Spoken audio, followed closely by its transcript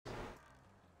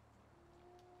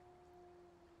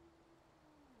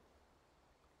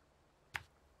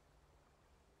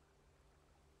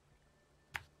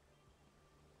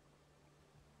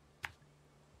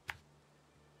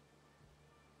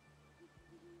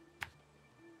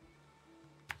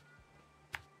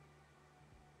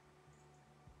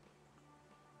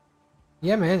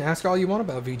Yeah, man, ask all you want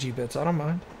about VG bits. I don't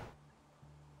mind.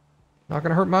 Not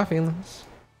gonna hurt my feelings.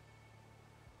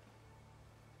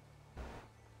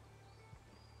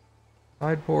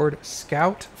 Sideboard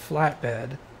Scout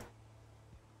Flatbed.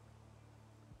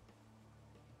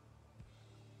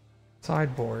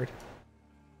 Sideboard.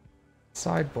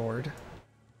 Sideboard.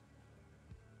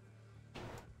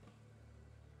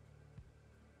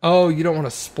 Oh, you don't want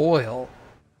to spoil.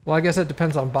 Well, I guess that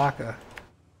depends on Baka.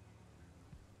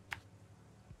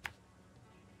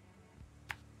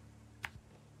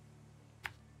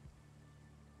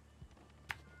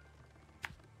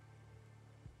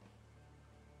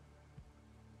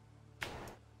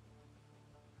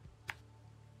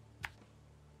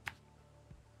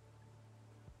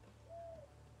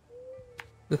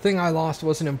 The thing I lost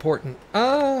wasn't important.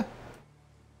 I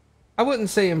wouldn't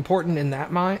say important in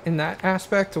that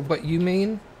aspect of what you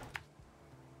mean.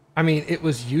 I mean, it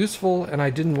was useful and I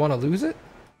didn't want to lose it.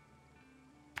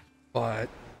 But,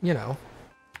 you know,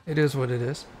 it is what it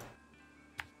is.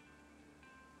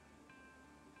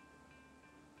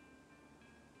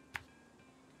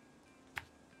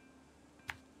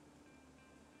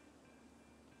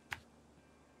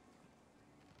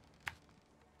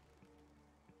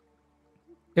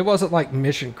 It wasn't like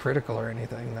mission critical or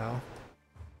anything, though.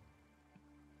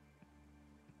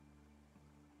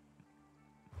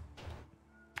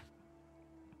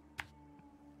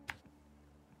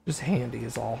 Just handy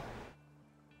is all.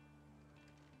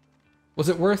 Was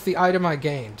it worth the item I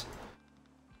gained?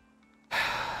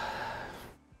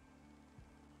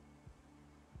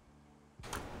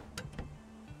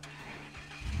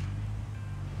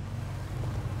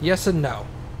 Yes and no.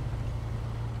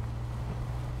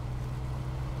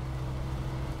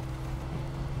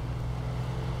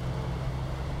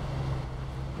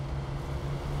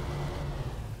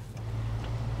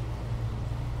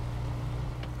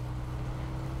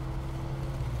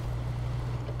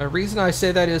 The reason I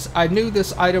say that is I knew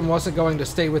this item wasn't going to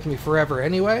stay with me forever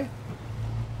anyway.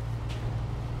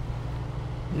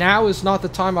 Now is not the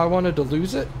time I wanted to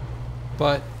lose it,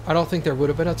 but I don't think there would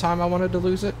have been a time I wanted to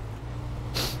lose it.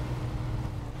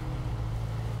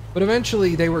 But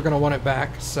eventually they were going to want it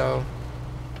back, so...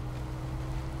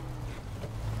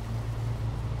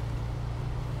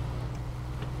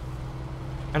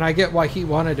 And I get why he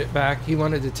wanted it back. He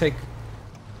wanted to take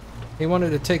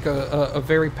a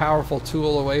very powerful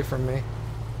tool away from me.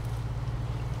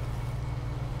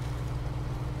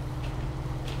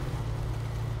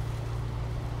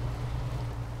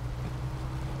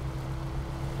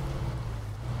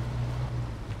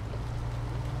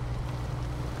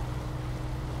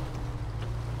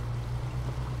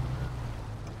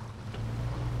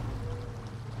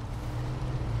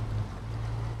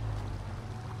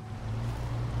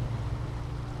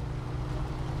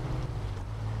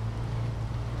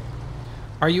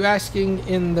 Are you asking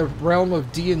in the realm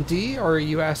of D&D, or are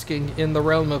you asking in the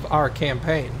realm of our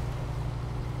campaign?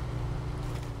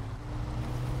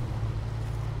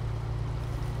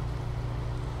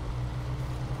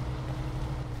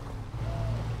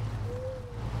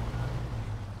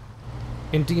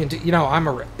 In D&D, you know,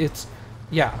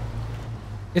 yeah.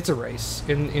 It's a race.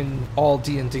 In all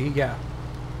D&D, yeah.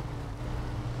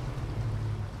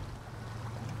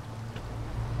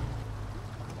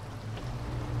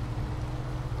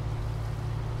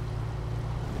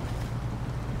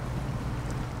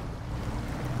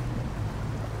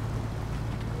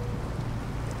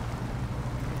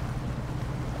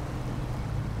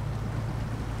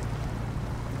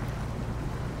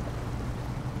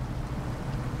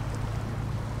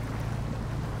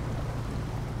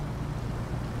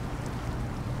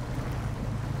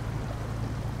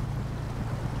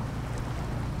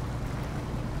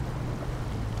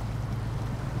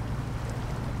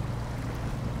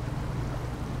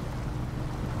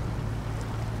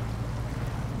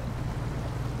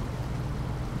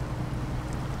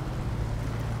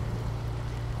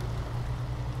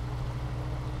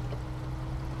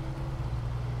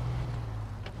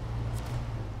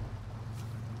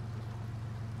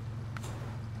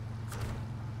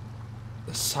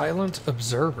 The Silent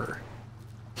Observer.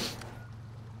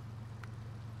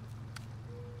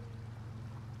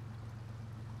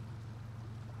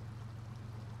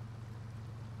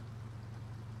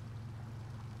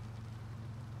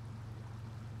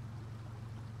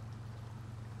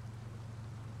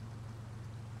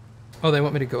 Oh, they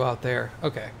want me to go out there.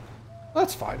 Okay. Well,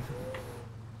 that's fine.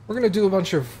 We're going to do a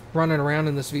bunch of running around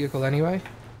in this vehicle anyway.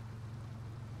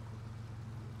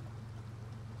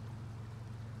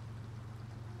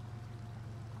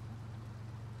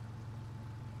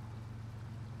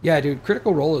 Yeah, dude,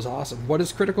 Critical Role is awesome. What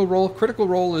is Critical Role? Critical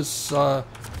Role is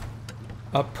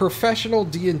a professional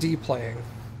D&D playing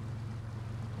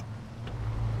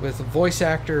with voice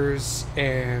actors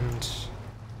and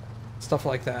stuff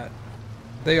like that.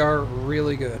 They are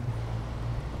really good.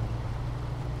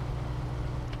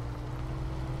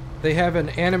 They have an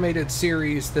animated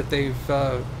series that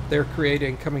they're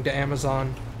creating coming to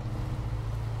Amazon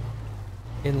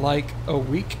in like a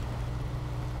week.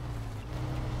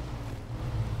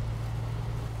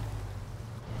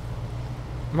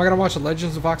 Am I gonna watch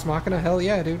Legends of Vox Machina? Hell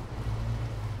yeah, dude.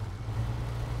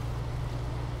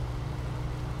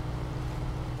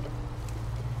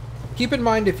 Keep in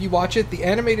mind, if you watch it, the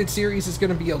animated series is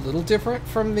going to be a little different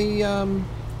from the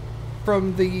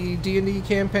D&D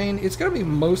campaign. It's going to be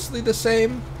mostly the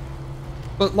same,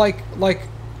 but like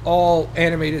all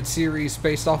animated series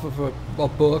based off of a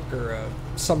book or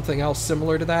something else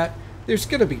similar to that, there's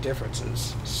going to be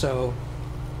differences. So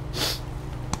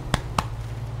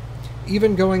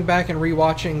even going back and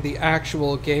rewatching the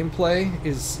actual gameplay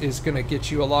is going to get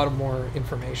you a lot of more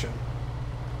information.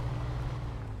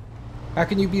 How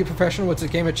can you be a professional? What's a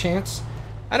game of chance?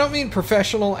 I don't mean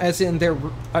professional as in they're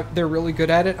really good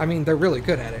at it. I mean, they're really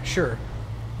good at it, sure.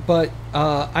 But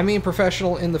I mean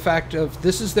professional in the fact of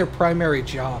this is their primary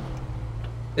job.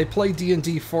 They play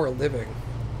D&D for a living.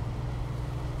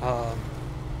 But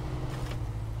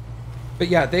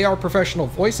yeah, they are professional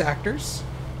voice actors.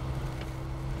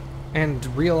 And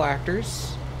real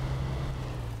actors.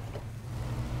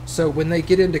 So when they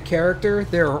get into character,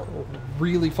 they're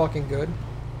really fucking good.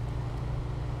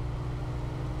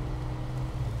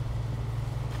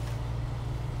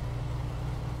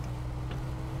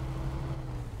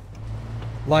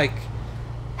 Like,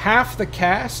 half the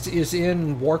cast is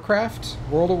in Warcraft,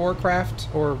 World of Warcraft,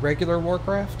 or regular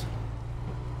Warcraft.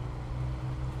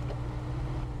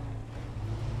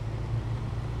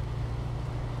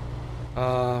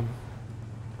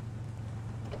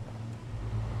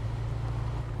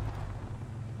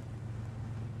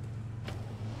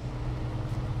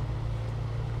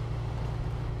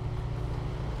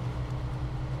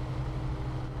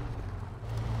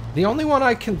 The only one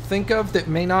I can think of that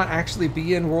may not actually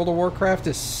be in World of Warcraft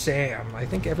is Sam. I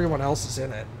think everyone else is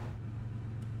in it.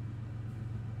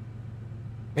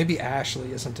 Maybe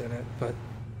Ashley isn't in it, but...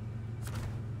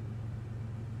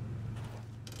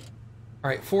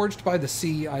 Alright, Forged by the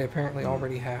Sea I apparently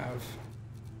already have.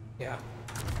 Yeah.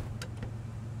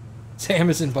 Sam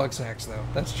is in Bugsnax, though.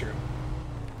 That's true.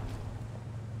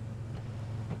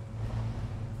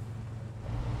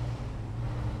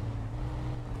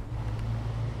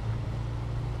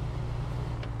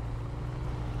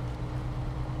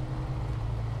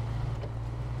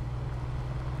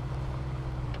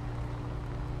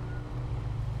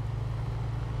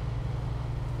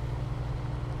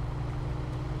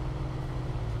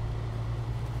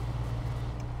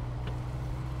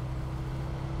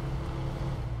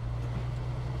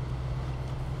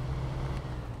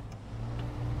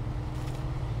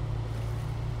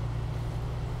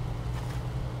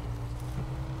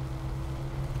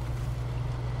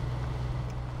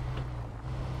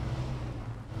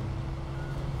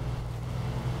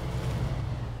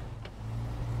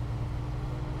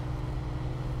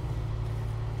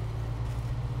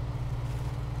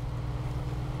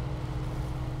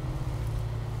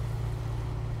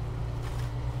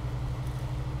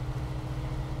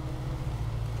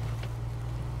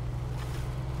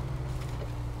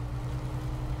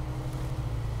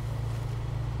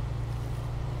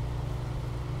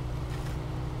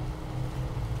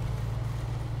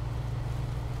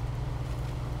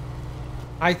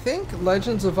 I think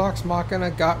Legends of Vox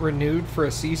Machina got renewed for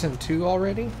a Season 2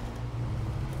 already.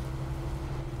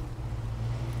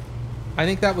 I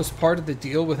think that was part of the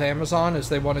deal with Amazon, is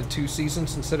they wanted 2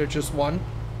 seasons instead of just 1.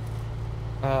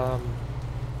 But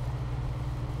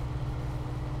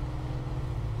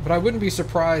I wouldn't be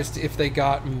surprised if they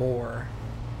got more.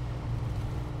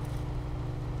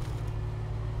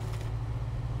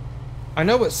 I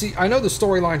know the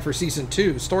storyline for Season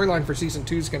 2. Storyline for Season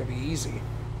 2 is going to be easy.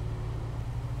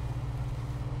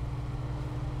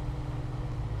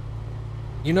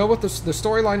 You know what the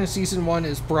storyline of Season 1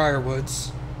 is?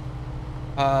 Briarwoods.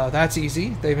 That's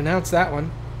easy. They've announced that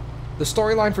one. The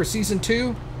storyline for Season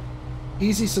 2,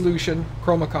 easy solution,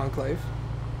 Chroma Conclave.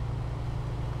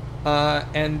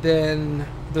 And then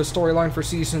the storyline for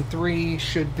Season 3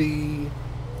 should be...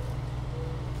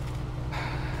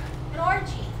 An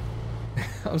orgy.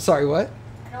 I'm sorry, what?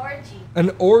 An orgy. An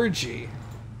orgy.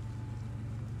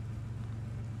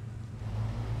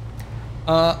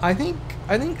 I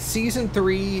think Season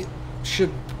 3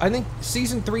 should... I think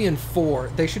Season 3 and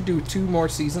 4, they should do 2 more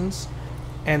seasons.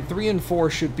 And 3 and 4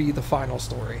 should be the final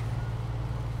story.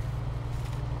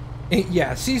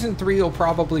 Yeah, season 3 will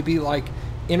probably be like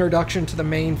introduction to the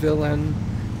main villain,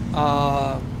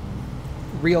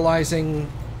 realizing.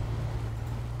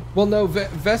 Well, no,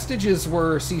 Vestiges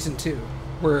were season 2,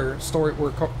 were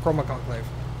Chroma Conclave.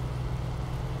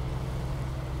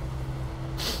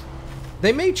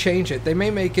 They may change it. They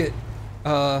may make it.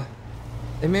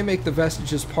 They may make the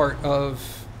Vestiges part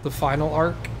of the final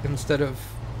arc instead of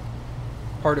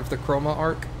part of the Chroma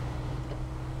arc.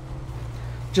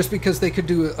 Just because they could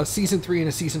do a season 3 and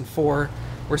a season 4,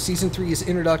 where season 3 is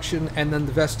introduction and then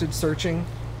the Vestige searching,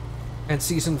 and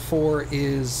season 4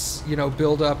 is, you know,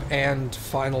 build up and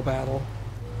final battle.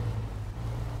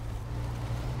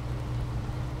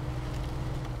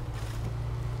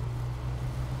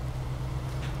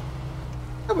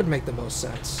 That would make the most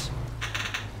sense.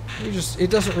 It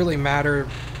doesn't really matter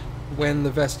when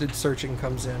the Vestige searching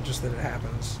comes in, just that it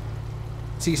happens.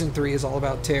 Season 3 is all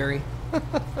about Terry.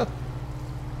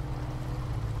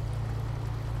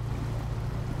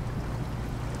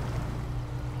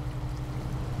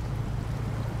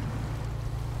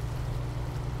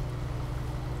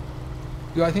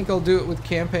 Do I think I'll do it with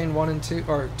campaign 1 and 2,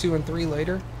 or 2 and 3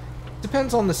 later?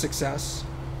 Depends on the success.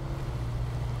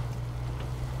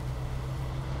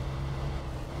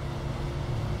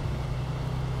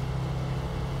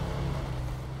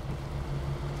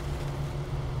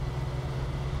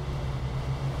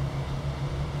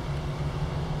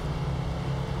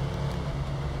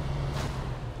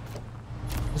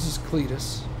 This is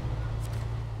Cletus.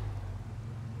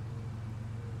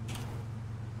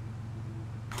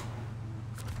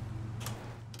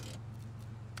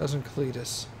 Doesn't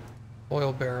Cletus.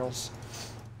 Oil barrels.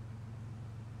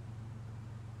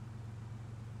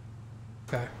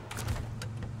 Okay.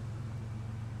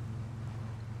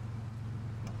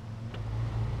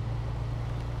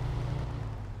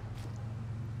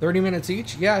 $30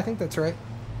 each? Yeah, I think that's right.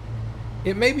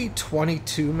 It may be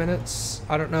 22 minutes.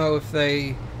 I don't know if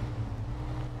they're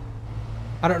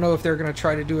going to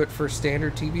try to do it for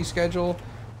standard TV schedule,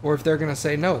 or if they're going to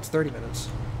say, no, it's 30 minutes.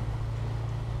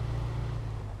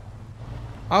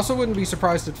 I also wouldn't be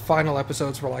surprised if final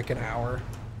episodes were like an hour.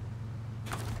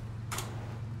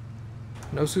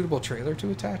 No suitable trailer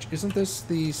to attach? Isn't this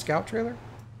the Scout trailer?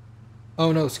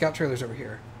 Oh no, Scout trailer's over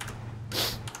here.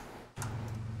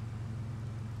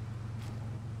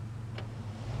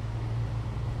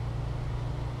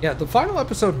 Yeah, the final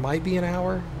episode might be an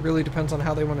hour. Really depends on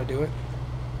how they want to do it.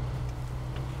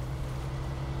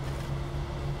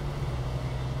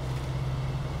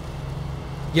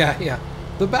 Yeah.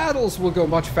 The battles will go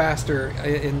much faster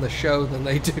in the show than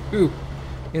they do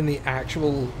in the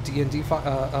actual D&D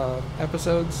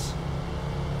episodes.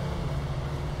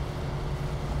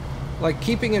 Like,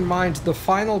 keeping in mind the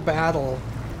final battle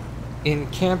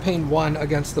in Campaign 1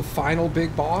 against the final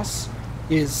big boss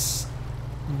is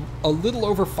a little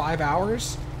over 5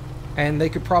 hours, and they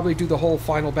could probably do the whole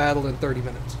final battle in 30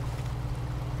 minutes.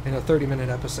 In a 30-minute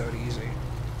episode, easy.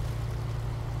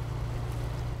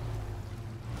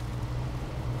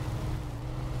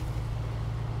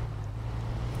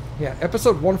 Yeah,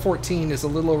 episode 114 is a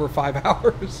little over 5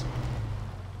 hours.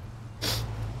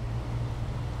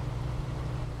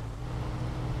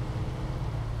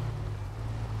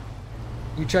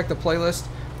 You check the playlist.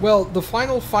 Well, the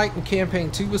final fight in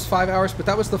Campaign 2 was 5 hours, but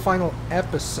that was the final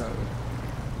episode.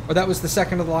 Or that was the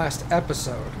second to the last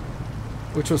episode,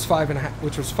 which was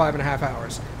 5.5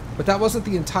 hours. But that wasn't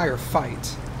the entire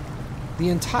fight. The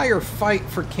entire fight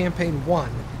for Campaign 1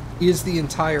 is the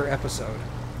entire episode.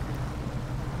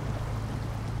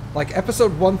 Like,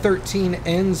 episode 113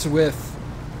 ends with,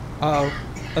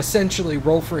 essentially,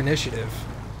 roll for initiative.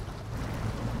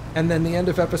 And then the end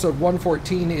of episode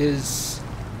 114 is,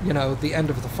 you know, the end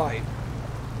of the fight.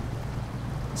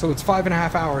 So it's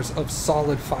 5.5 hours of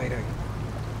solid fighting.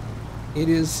 It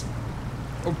is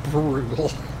brutal.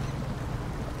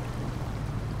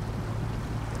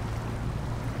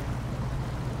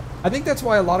 I think that's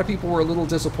why a lot of people were a little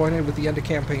disappointed with the end of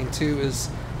Campaign 2, is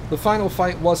the final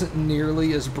fight wasn't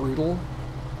nearly as brutal,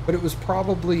 but it was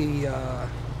probably,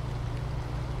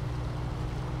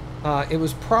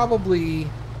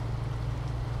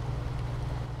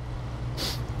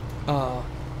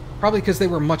 probably because they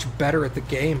were much better at the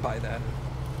game by then.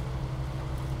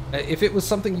 If it was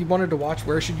something you wanted to watch,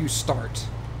 where should you start?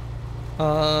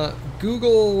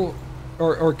 Google,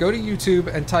 or go to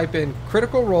YouTube and type in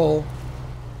Critical Role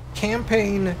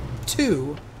Campaign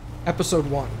 2, Episode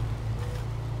 1.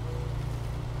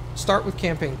 Start with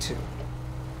Campaign 2.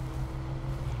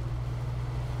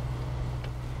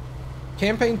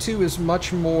 Campaign 2 is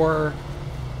much more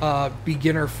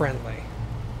beginner friendly.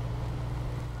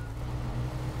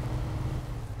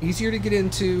 Easier to get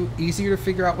into, easier to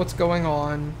figure out what's going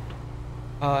on,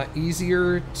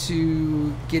 easier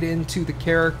to get into the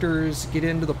characters, get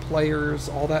into the players,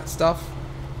 all that stuff.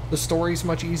 The story's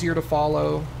much easier to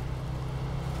follow.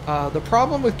 The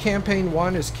problem with Campaign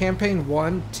 1 is Campaign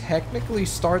 1 technically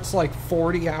starts like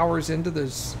 40 hours into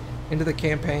the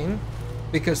campaign,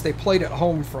 because they played at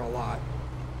home for a lot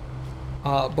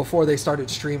before they started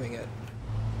streaming it.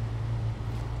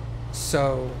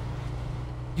 So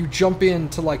you jump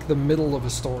into like the middle of a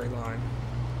storyline.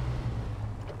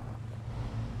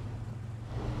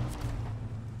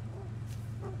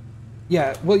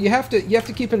 Yeah, well, you have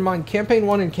to keep in mind Campaign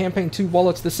 1 and Campaign 2, while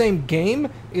it's the same game,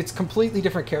 it's completely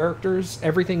different characters.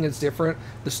 Everything is different.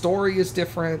 The story is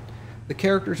different. The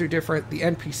characters are different. The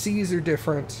NPCs are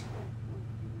different.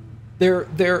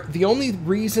 They're the only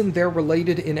reason they're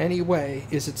related in any way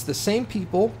is it's the same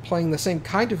people playing the same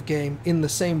kind of game in the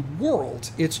same world.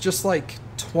 It's just like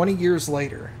 20 years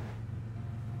later.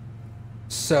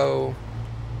 So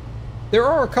there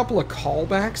are a couple of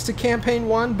callbacks to Campaign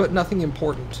 1, but nothing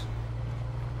important.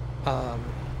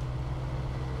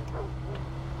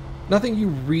 Nothing you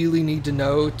really need to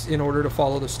know in order to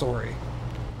follow the story.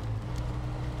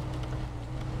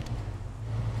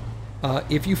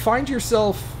 If you find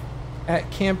yourself at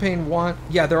Campaign 1...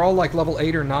 Yeah, they're all like level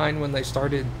 8 or 9 when they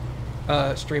started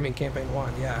streaming Campaign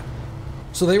 1, yeah.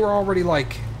 So they were already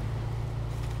like...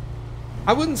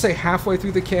 I wouldn't say halfway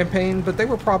through the campaign, but they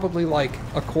were probably like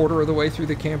a quarter of the way through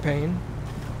the campaign.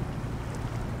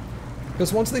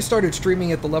 Because once they started streaming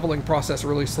it, the leveling process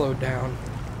really slowed down.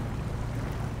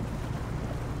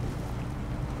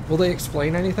 Will they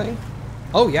explain anything?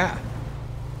 Oh, yeah.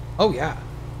 Oh, yeah.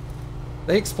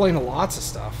 They explain lots of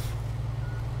stuff.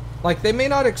 Like, they may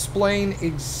not explain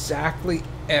exactly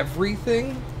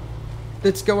everything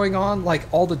that's going on, like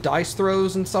all the dice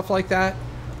throws and stuff like that,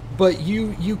 but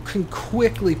you can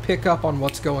quickly pick up on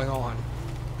what's going on.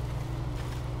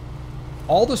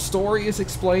 All the story is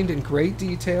explained in great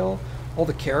detail. All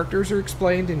the characters are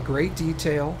explained in great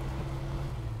detail.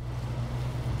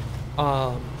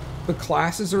 The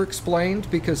classes are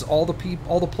explained because all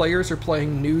the players are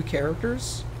playing new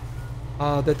characters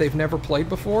that they've never played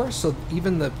before. So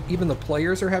even the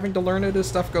players are having to learn it as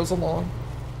stuff goes along.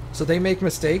 So they make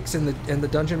mistakes, and the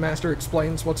dungeon master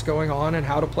explains what's going on and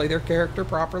how to play their character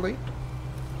properly.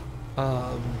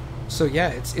 So yeah,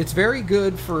 it's very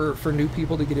good for new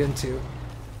people to get into.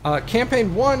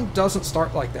 Campaign 1 doesn't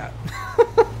start like that.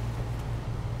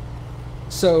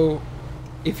 So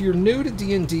if you're new to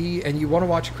D&D and you want to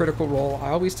watch Critical Role, I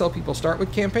always tell people start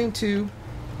with Campaign 2.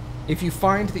 If you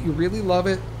find that you really love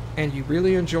it and you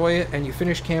really enjoy it and you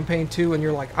finish Campaign 2 and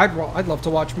you're like, I'd love to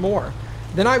watch more,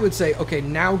 then I would say, okay,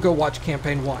 now go watch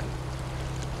Campaign 1.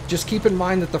 Just keep in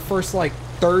mind that the first like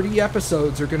 30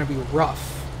 episodes are going to be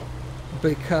rough,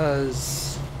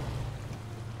 because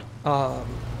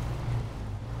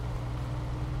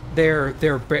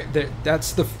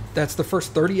that's the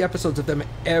first 30 episodes of them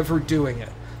ever doing it.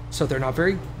 So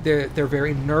they're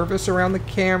very nervous around the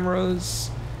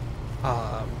cameras.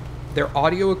 Their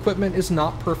audio equipment is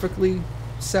not perfectly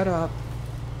set up.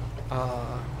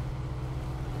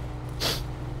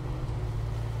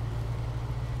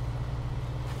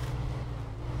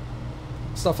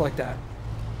 Stuff like that.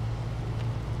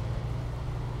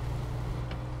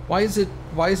 Why is it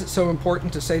so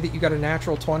important to say that you got a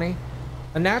natural 20?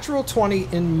 A natural 20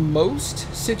 in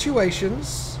most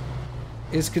situations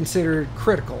is considered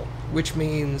critical, which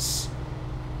means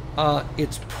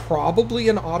it's probably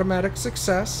an automatic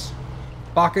success.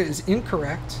 Baka is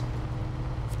incorrect.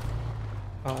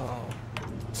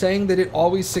 Saying that it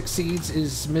always succeeds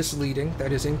is misleading.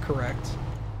 That is incorrect.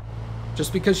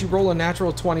 Just because you roll a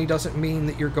natural 20 doesn't mean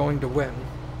that you're going to win.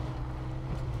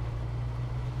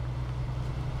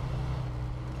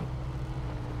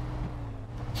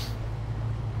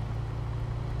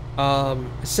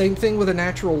 Same thing with a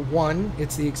natural 1.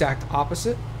 It's the exact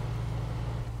opposite.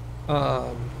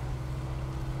 A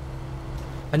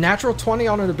natural 20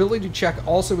 on an ability check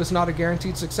also is not a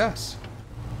guaranteed success.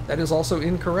 That is also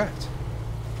incorrect.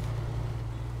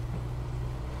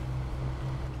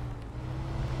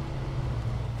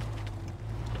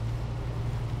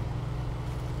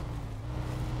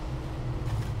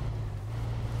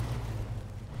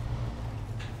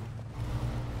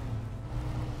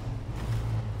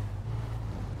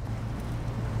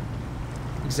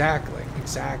 Exactly.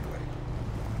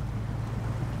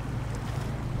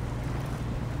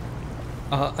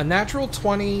 A natural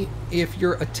 20, if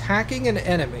you're attacking an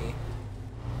enemy,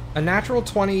 a natural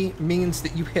 20 means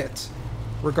that you hit,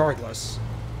 regardless,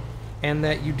 and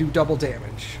that you do double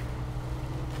damage.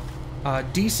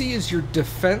 DC is your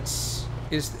defense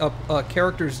is a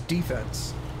character's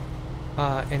defense,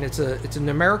 and it's a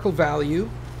numerical value,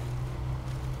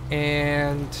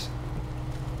 and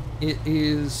it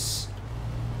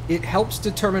helps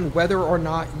determine whether or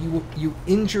not you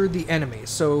injure the enemy.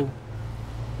 So,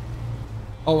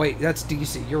 oh wait, that's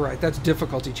DC. You're right. That's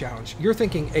difficulty challenge. You're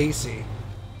thinking AC.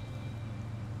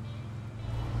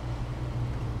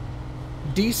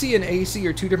 DC and AC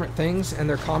are two different things, and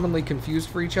they're commonly confused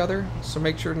for each other, so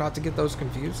make sure not to get those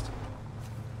confused.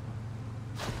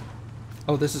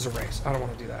 Oh, this is a race. I don't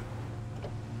want to do that.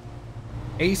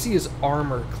 AC is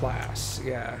armor class,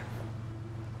 yeah.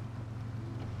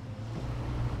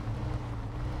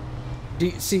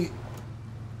 See,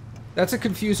 that's a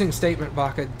confusing statement,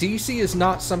 Baka. DC is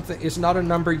not a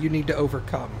number you need to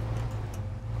overcome.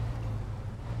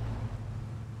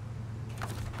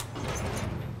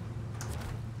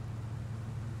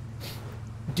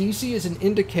 DC is an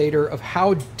indicator of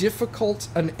how difficult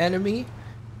an enemy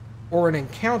or an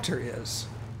encounter is.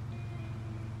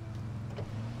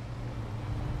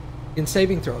 In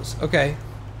saving throws. Okay.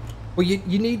 Well,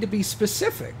 you need to be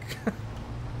specific.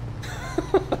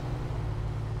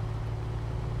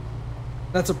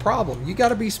 That's a problem. You got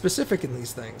to be specific in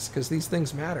these things, because these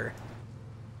things matter.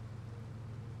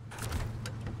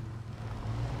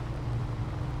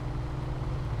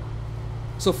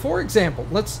 So, for example,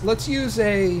 let's use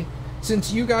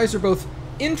since you guys are both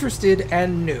interested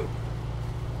and new,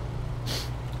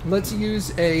 let's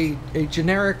use a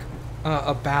generic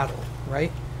a battle,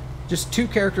 right? Just two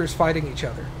characters fighting each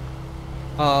other.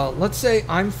 Let's say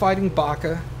I'm fighting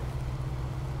Baka,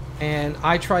 and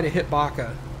I try to hit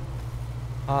Baka.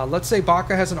 Let's say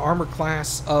Baka has an armor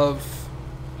class of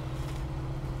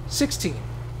 16,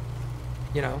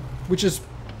 you know, which is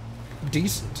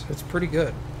decent. It's pretty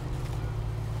good.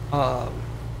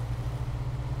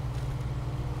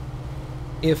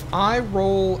 If I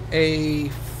roll a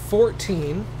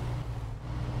 14,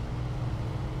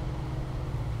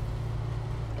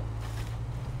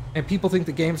 and people think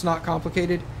the game's not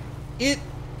complicated, it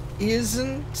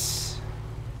isn't.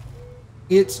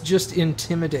 It's just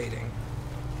intimidating.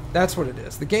 That's what it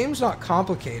is. The game's not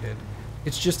complicated.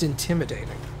 It's just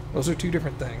intimidating. Those are two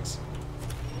different things.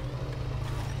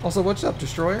 Also, what's up,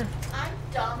 Destroyer? I'm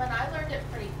dumb and I learned it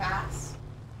pretty fast.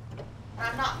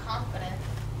 I'm not confident.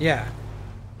 Yeah.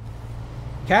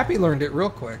 Cappy learned it real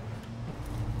quick.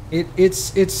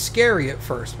 It's scary at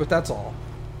first, but that's all.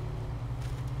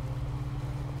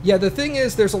 Yeah, the thing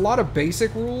is, there's a lot of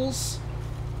basic rules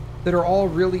that are all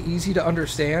really easy to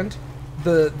understand.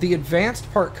 The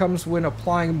advanced part comes when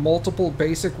applying multiple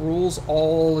basic rules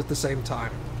all at the same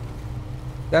time.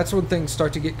 That's when things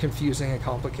start to get confusing and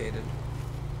complicated.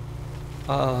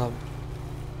 Well,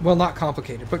 not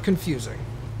complicated, but confusing.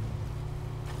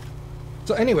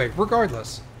 So anyway,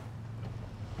 regardless.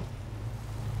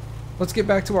 Let's get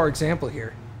back to our example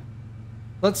here.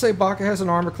 Let's say Baka has an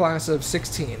armor class of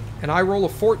 16, and I roll a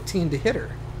 14 to hit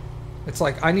her. It's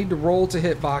like, I need to roll to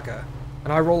hit Baka,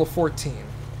 and I roll a 14.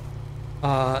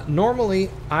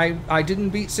 Normally, I didn't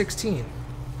beat 16,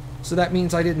 so that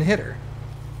means I didn't hit her.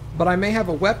 But I may have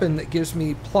a weapon that gives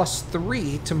me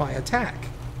 +3 to my attack.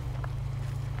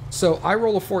 So I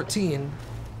roll a 14,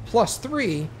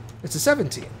 +3, it's a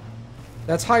 17.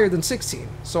 That's higher than 16,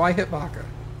 so I hit Baka.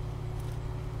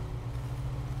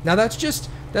 Now that's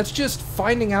just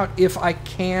finding out if I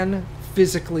can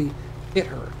physically hit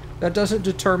her. That doesn't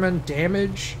determine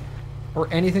damage or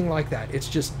anything like that. It's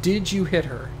just, did you hit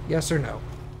her? Yes or no?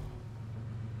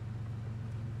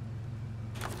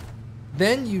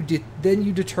 Then you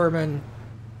determine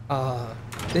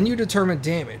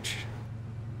damage.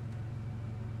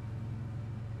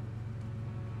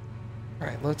 All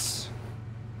right, let's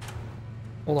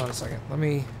hold on a second. Let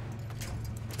me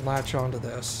latch onto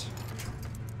this.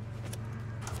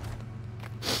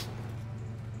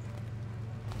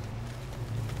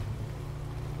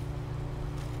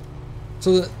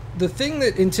 So the thing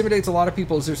that intimidates a lot of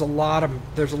people is there's a lot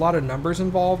of numbers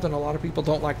involved, and a lot of people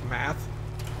don't like math.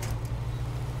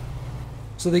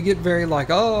 So they get very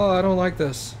like, oh, I don't like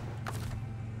this.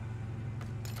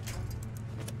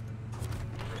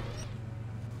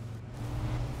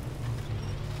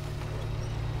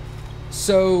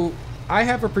 So I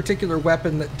have a particular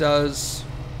weapon that does,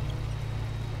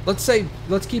 let's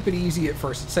keep it easy at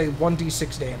first. Let's say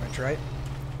 1d6 damage, right?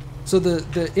 So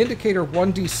the indicator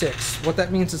 1d6, what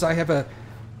that means is I have a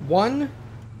 1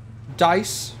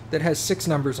 dice that has 6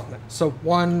 numbers on it. So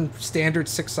 1 standard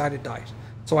 6-sided dice.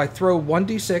 So I throw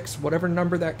 1d6, whatever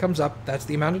number that comes up, that's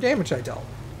the amount of damage I dealt.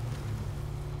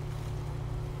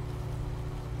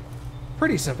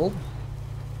 Pretty simple.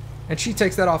 And she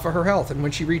takes that off of her health, and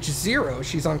when she reaches 0,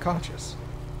 she's unconscious.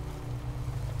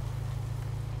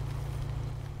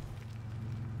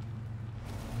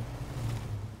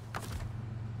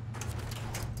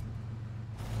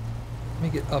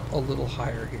 get up a little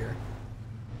higher here.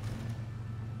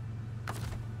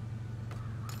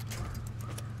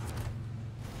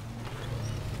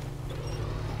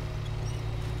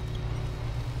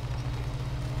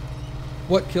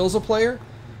 What kills a player?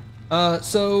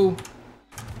 So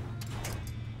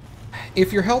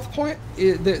if your health point,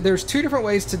 there's two different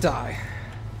ways to die.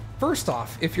 First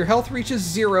off, if your health reaches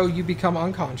 0, you become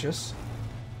unconscious.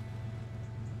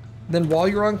 Then while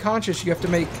you're unconscious, you have to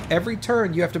make, every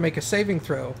turn, you have to make a saving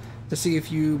throw to see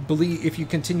if you bleed, if you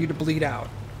continue to bleed out.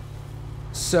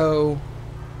 So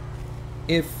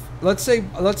if, let's say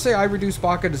I reduce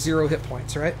Baka to 0 hit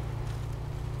points, right?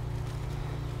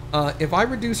 If I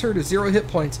reduce her to 0 hit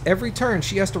points, every turn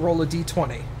she has to roll a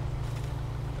d20.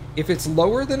 If it's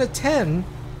lower than a 10,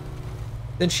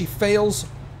 then she fails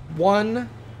 1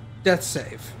 death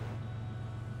save.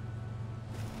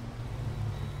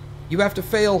 You have to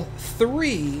fail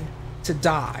 3 to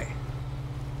die.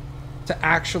 To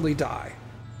actually die.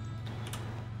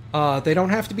 They don't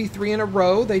have to be 3 in a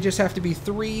row, they just have to be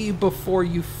 3 before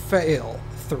you fail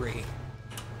 3.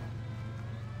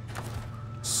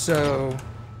 So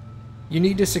you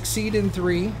need to succeed in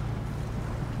 3.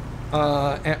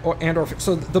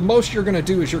 So the most you're going to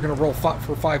do is you're going to roll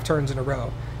for 5 turns in a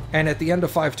row. And at the end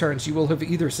of 5 turns, you will have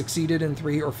either succeeded in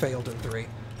 3 or failed in 3.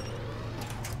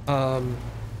 And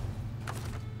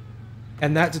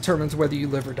that determines whether you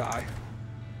live or die.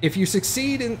 If you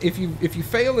succeed in, if you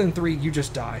fail in 3, you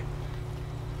just die.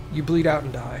 You bleed out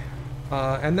and die.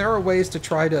 And there are ways to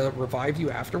try to revive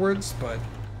you afterwards, but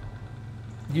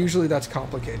usually that's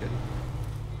complicated.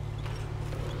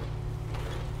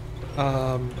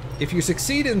 If you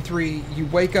succeed in 3, you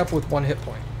wake up with 1 hit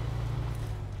point.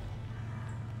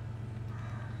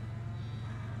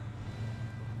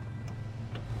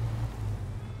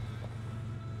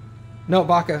 No,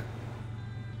 Baka.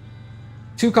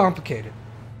 Too complicated.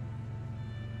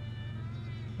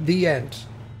 The end.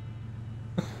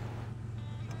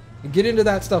 Get into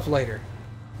that stuff later.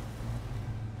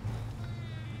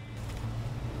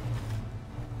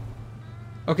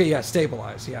 Okay, yeah,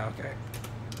 stabilize. Yeah, okay.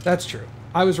 That's true.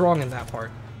 I was wrong in that part.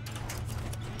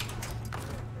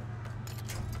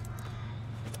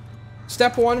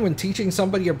 Step 1 when teaching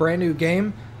somebody a brand new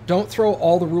game, don't throw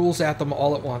all the rules at them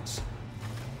all at once.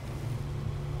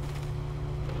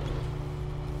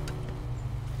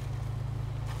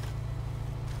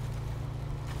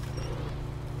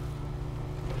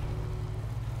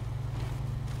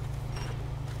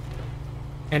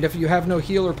 And if you have no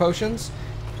heal or potions,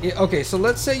 okay, so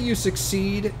let's say you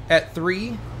succeed at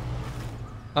 3.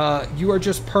 You are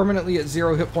just permanently at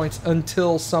 0 hit points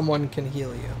until someone can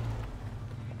heal you.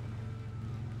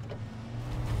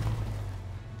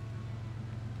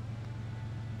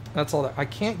 That's all that. I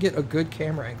can't get a good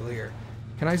camera angle here.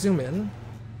 Can I zoom in?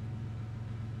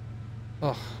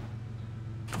 Ugh.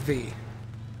 V.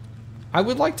 I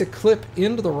would like to clip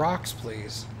into the rocks,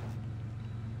 please.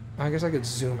 I guess I could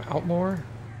zoom out more.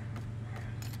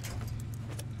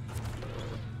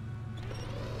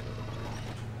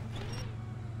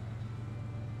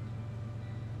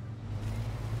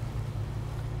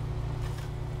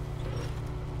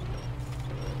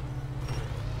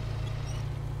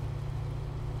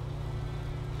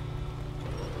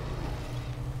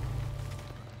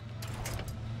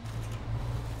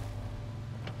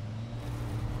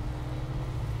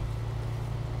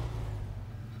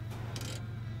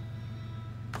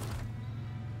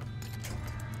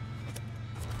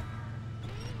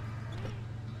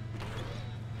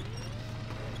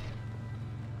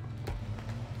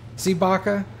 See,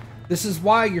 Baka? This is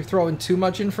why you're throwing too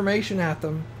much information at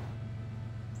them.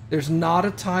 There's not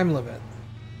a time limit.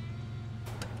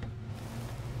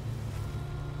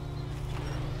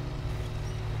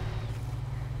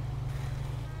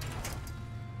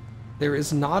 There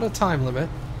is not a time limit.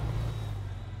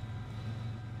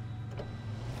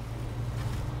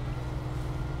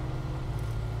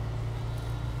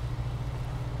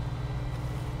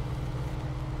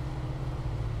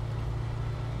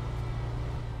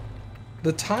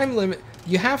 The time limit,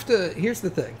 you have to, here's the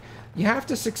thing. You have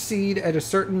to succeed at a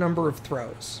certain number of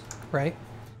throws, right?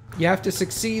 You have to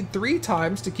succeed 3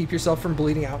 times to keep yourself from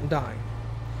bleeding out and dying.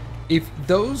 If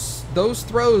those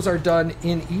throws are done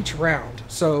in each round,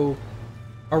 so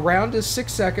a round is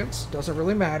 6 seconds, doesn't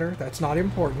really matter, that's not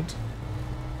important.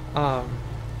 A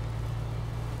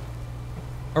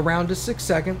round is 6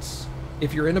 seconds.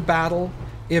 If you're in a battle,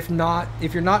 if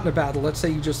you're not in a battle, let's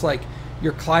say you just like,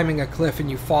 you're climbing a cliff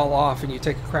and you fall off and you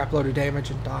take a crap load of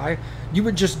damage and die, you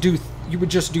would just do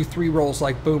 3 rolls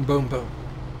like boom, boom, boom.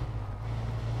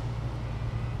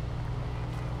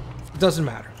 Doesn't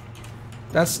matter.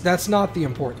 That's not the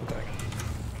important thing.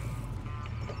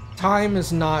 Time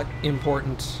is not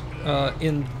important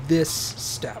in this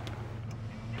step.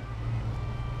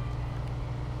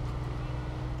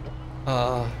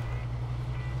 But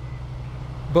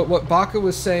what Baka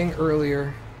was saying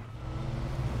earlier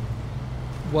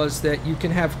was that you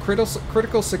can have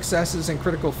critical successes and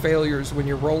critical failures when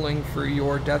you're rolling for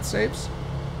your death saves.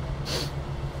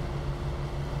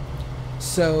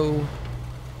 So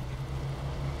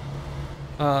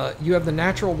you have the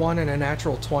natural 1 and a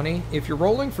natural 20. If you're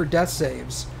rolling for death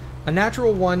saves, a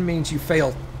natural 1 means you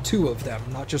fail 2 of them,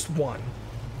 not just 1.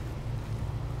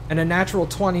 And a natural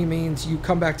 20 means you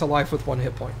come back to life with 1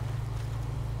 hit point.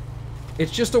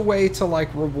 It's just a way to like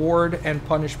reward and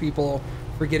punish people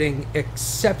for getting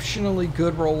exceptionally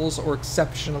good rolls or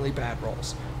exceptionally bad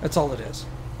rolls. That's all it is.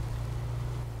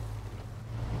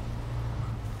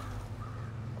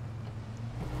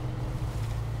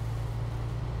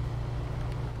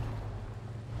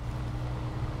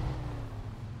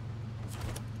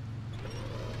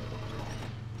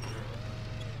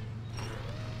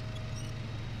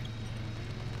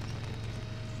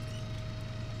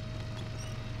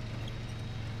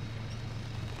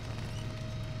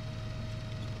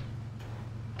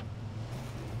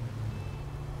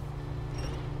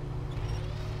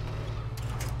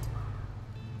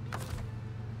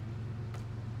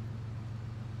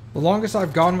 The longest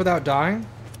I've gone without dying,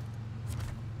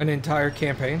 an entire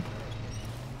campaign.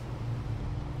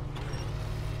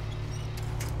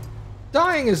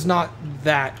 Dying is not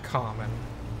that common.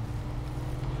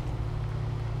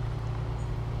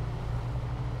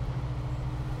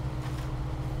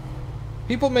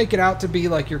 People make it out to be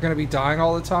like you're going to be dying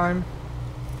all the time.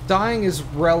 Dying is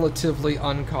relatively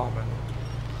uncommon,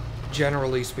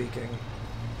 generally speaking.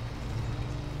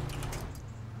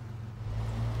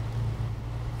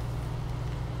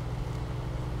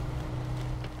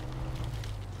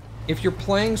 If you're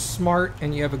playing smart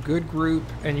and you have a good group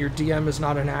and your DM is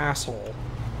not an asshole,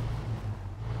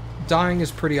 dying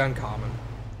is pretty uncommon.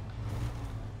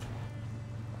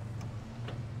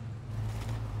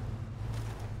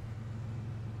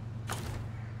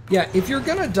 Yeah, if you're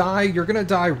gonna die, you're gonna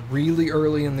die really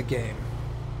early in the game,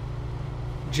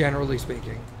 generally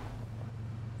speaking.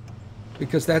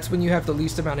 Because that's when you have the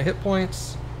least amount of hit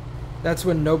points, that's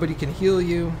when nobody can heal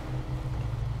you.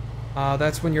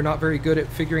 That's when you're not very good at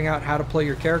figuring out how to play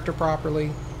your character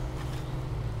properly.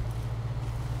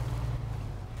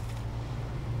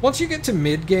 Once you get to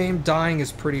mid-game, dying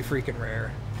is pretty freaking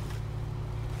rare.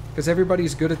 Because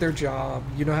everybody's good at their job,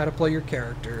 you know how to play your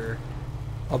character,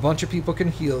 a bunch of people can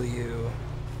heal you,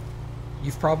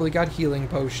 you've probably got healing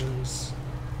potions.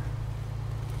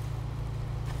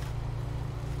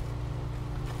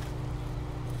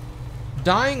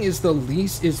 Dying is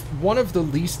one of the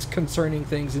least concerning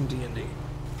things in D&D.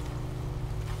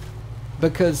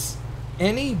 Because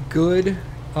any good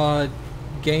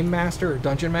game master or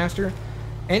dungeon master,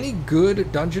 any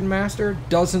good dungeon master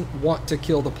doesn't want to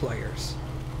kill the players.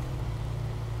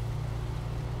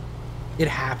 It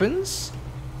happens.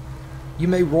 You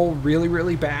may roll really,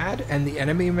 really bad, and the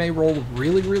enemy may roll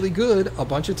really, really good a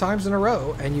bunch of times in a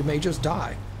row, and you may just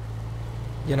die.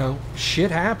 You know, shit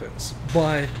happens.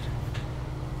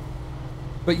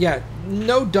 But yeah,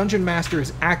 no dungeon master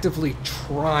is actively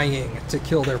trying to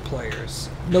kill their players.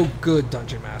 No good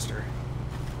dungeon master.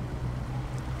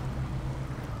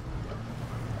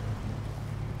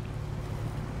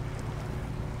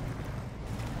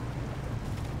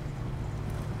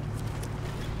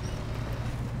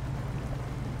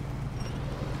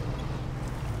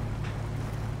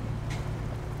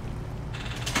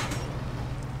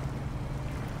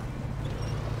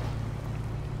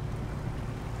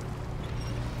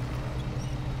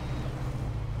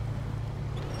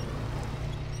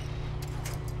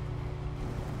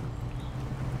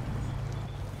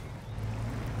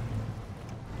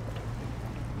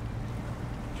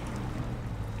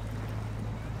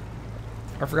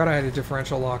 I forgot I had a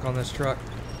differential lock on this truck.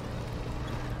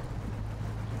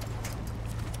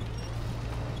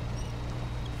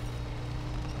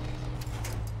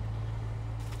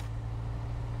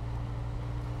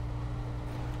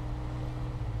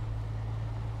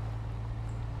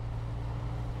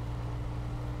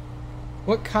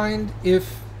 What kind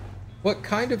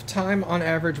of time on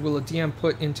average will a DM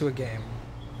put into a game?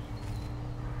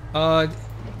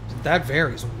 That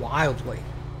varies wildly.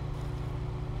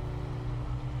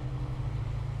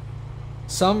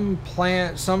 Some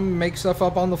make stuff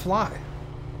up on the fly.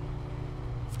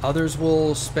 Others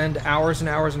will spend hours and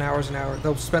hours and hours and hours.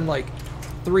 They'll spend like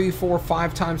 3, 4,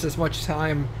 5 times as much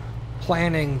time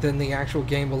planning than the actual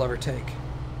game will ever take.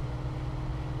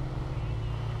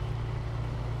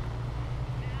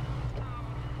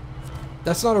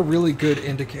 That's not a really good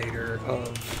indicator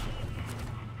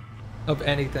of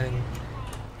anything.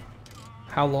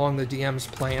 How long the DMs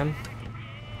plan.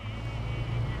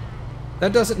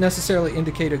 That doesn't necessarily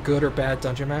indicate a good or bad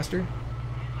Dungeon Master.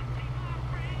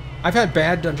 I've had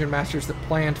bad Dungeon Masters that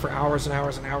planned for hours and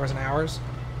hours and hours and hours,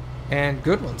 and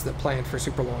good ones that planned for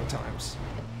super long times,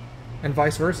 and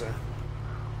vice versa.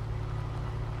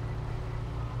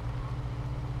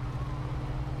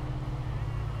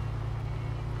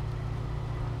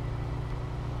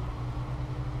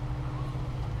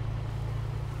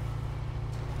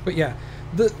 But yeah,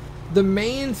 the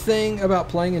main thing about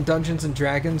playing in Dungeons and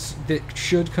Dragons that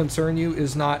should concern you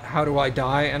is not how do I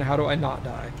die and how do I not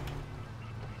die.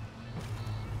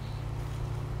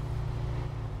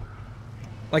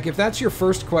 Like, if that's your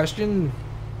first question,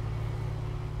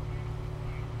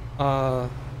 isn't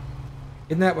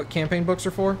that what campaign books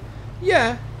are for?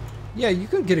 Yeah, you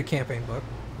could get a campaign book.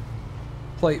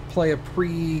 Play a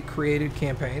pre-created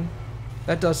campaign.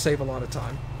 That does save a lot of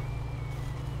time.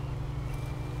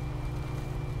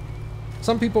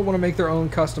 Some people want to make their own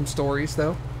custom stories,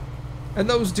 though, and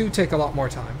those do take a lot more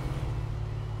time.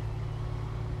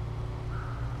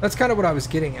 That's kind of what I was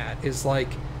getting at, is like,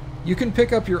 you can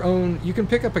pick up your own, you can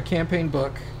pick up a campaign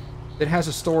book that has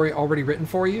a story already written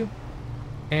for you,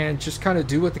 and just kind of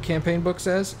do what the campaign book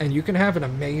says, and you can have an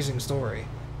amazing story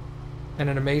and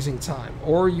an amazing time.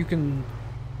 Or you can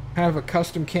have a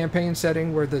custom campaign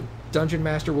setting where the Dungeon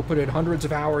Master will put in hundreds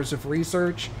of hours of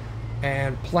research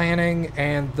and planning,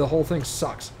 and the whole thing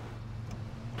sucks.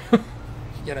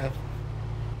 You know?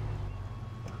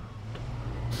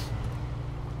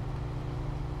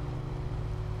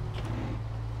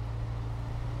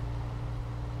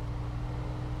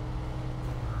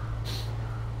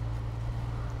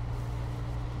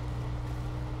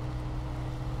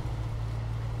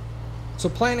 So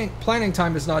planning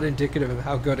time is not indicative of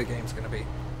how good a game's going to be.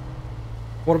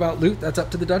 What about loot? That's up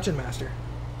to the Dungeon Master.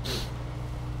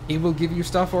 He will give you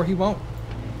stuff or he won't.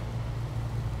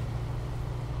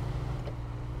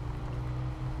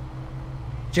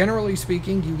 Generally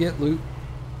speaking, you get loot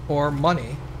or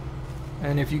money.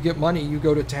 And if you get money, you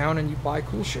go to town and you buy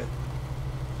cool shit.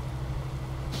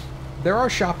 There are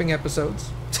shopping episodes.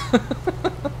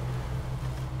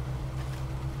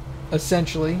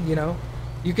 Essentially, you know.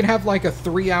 You can have like a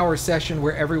 3-hour session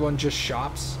where everyone just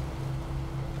shops.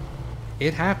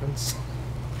 It happens.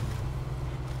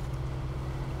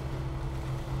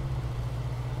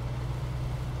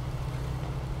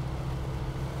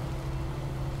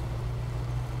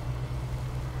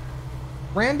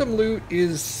 Random loot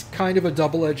is kind of a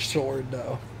double-edged sword,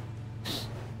 though.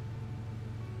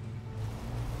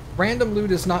 Random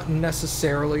loot is not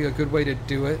necessarily a good way to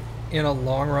do it in a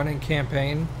long-running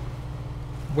campaign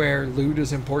where loot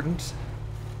is important,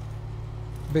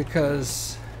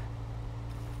 because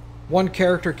one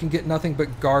character can get nothing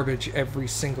but garbage every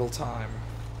single time.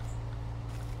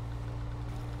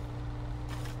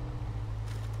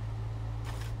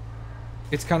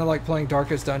 It's kind of like playing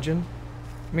Darkest Dungeon.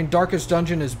 I mean, Darkest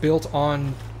Dungeon is built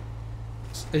on...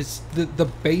 the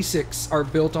basics are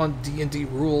built on D&D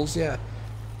rules, yeah.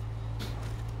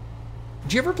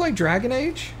 Did you ever play Dragon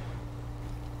Age?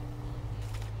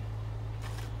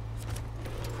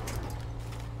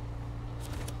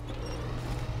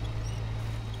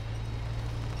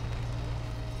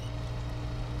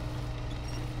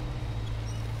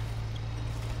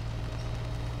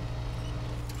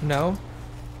 No?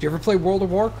 Did you ever play World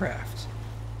of Warcraft?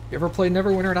 You ever play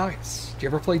Neverwinter Nights? Do you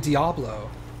ever play Diablo?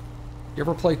 Do you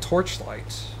ever play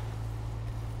Torchlight?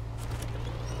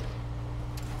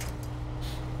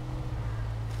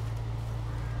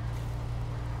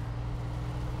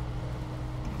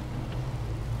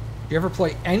 Do you ever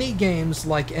play any games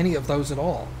like any of those at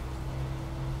all?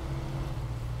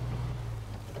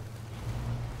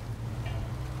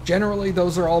 Generally,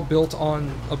 those are all built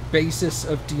on a basis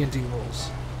of D&D rules.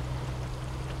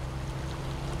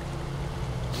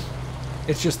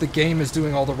 It's just the game is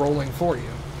doing all the rolling for you.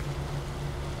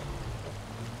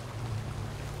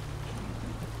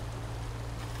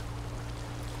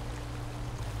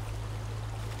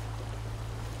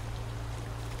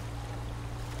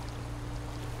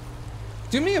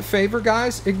 Do me a favor,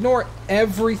 guys. Ignore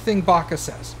everything Baka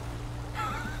says.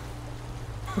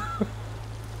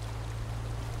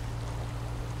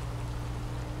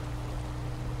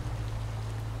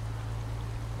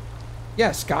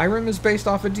 Yeah, Skyrim is based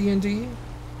off of D&D.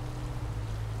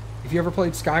 If you ever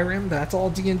played Skyrim, that's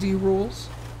all D&D rules.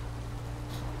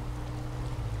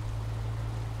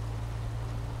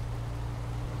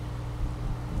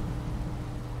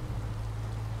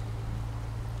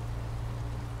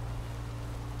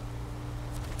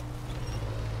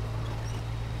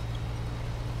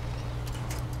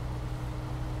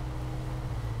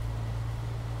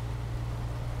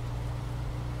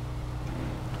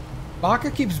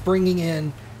 Baka keeps bringing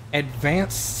in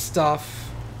advanced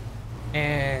stuff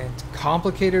and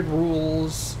complicated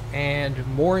rules and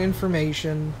more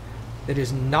information that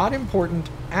is not important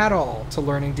at all to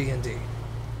learning D&D. It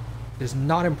is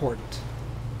not important.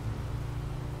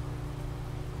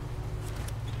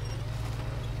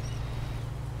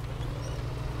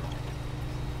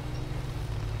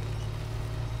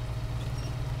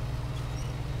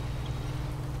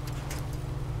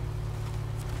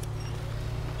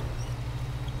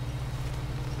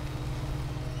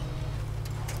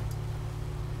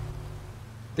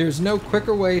 There's no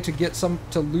quicker way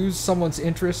to lose someone's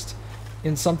interest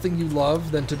in something you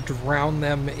love than to drown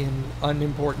them in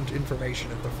unimportant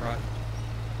information at the front.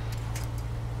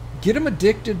 Get them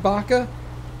addicted, Baka,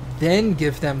 then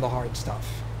give them the hard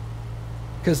stuff.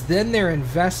 Because then they're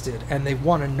invested and they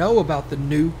want to know about the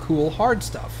new, cool, hard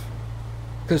stuff.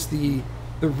 Because the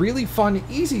really fun,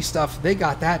 easy stuff, they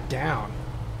got that down.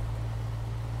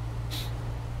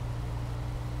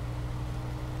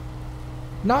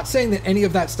 Not saying that any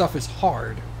of that stuff is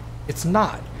hard. It's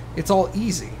not. It's all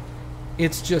easy.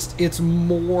 It's just, it's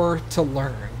more to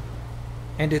learn.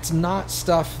 And it's not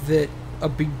stuff that a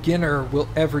beginner will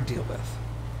ever deal with.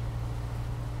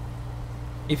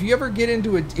 If you ever get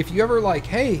into it, if you ever like,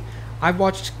 hey, I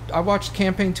watched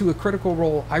Campaign to a Critical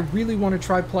Role, I really want to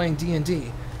try playing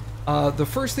D&D. The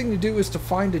first thing to do is to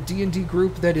find a D&D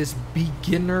group that is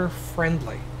beginner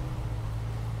friendly.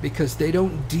 Because they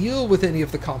don't deal with any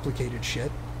of the complicated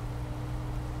shit.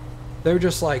 They're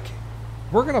just like,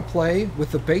 we're going to play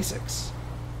with the basics.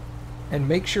 And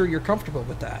make sure you're comfortable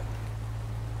with that.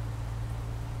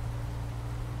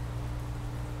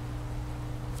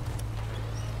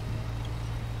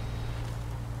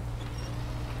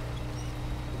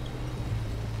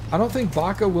 I don't think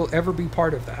Baka will ever be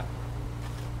part of that.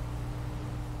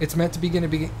 It's meant to be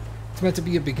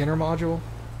a beginner module.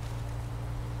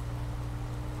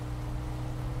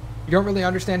 You don't really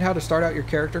understand how to start out your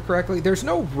character correctly? There's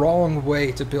no wrong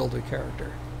way to build a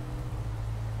character.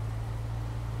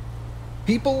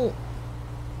 People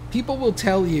will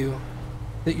tell you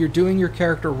that you're doing your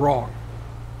character wrong.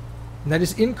 And that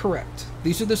is incorrect.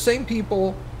 These are the same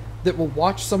people that will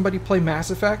watch somebody play Mass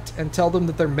Effect and tell them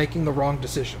that they're making the wrong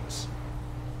decisions.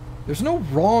 There's no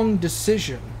wrong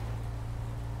decision.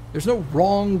 There's no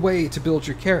wrong way to build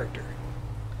your character.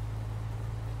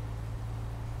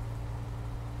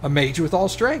 A mage with all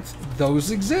strength. Those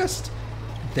exist.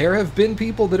 There have been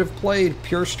people that have played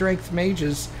pure strength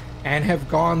mages and have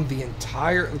gone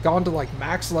to like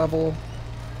max level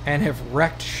and have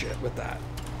wrecked shit with that.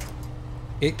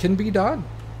 It can be done.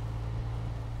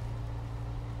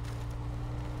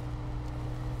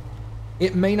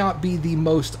 It may not be the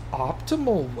most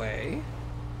optimal way,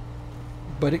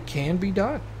 but it can be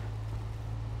done.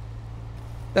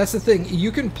 That's the thing.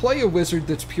 You can play a wizard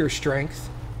that's pure strength.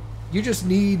 You just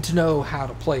need to know how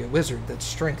to play a wizard that's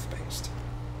strength-based.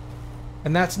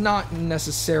 And that's not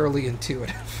necessarily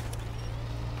intuitive.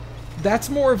 That's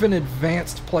more of an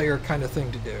advanced player kind of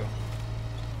thing to do.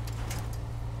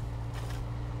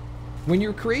 When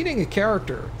you're creating a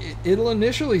character, it'll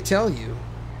initially tell you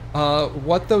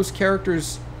what those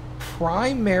characters'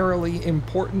 primarily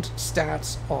important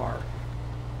stats are.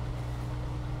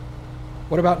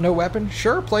 What about no weapon?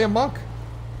 Sure, play a monk.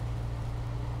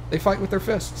 They fight with their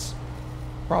fists.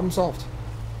 Problem solved.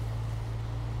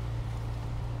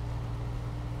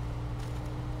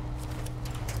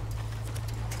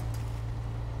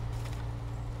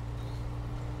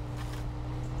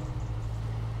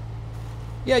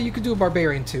 Yeah, you could do a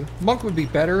barbarian too. Monk would be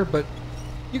better, but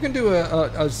you can do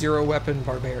a zero weapon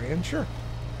barbarian, sure.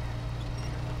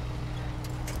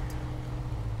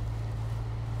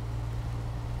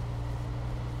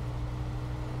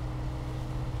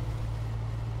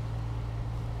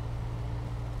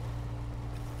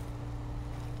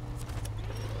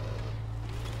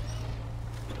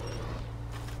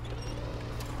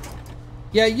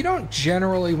 Yeah, you don't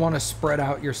generally want to spread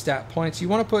out your stat points. You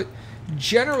want to put,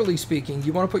 generally speaking,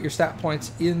 you want to put your stat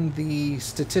points in the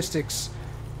statistics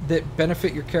that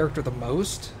benefit your character the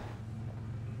most.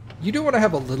 You do want to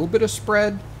have a little bit of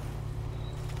spread,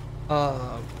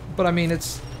 but I mean,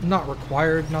 it's not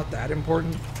required, not that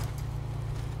important.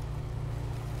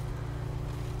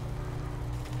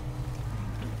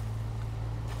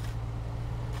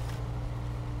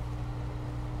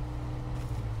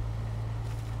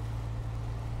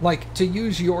 Like, to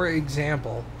use your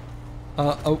example,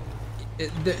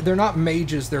 they're not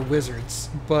mages, they're wizards,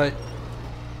 but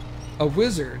a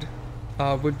wizard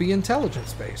would be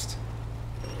intelligence-based.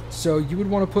 So you would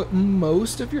want to put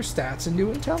most of your stats into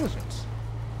intelligence.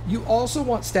 You also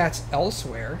want stats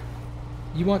elsewhere,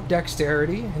 you want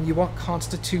dexterity and you want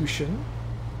constitution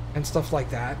and stuff like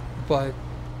that, but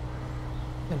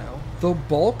you know, the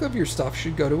bulk of your stuff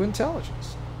should go to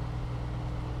intelligence.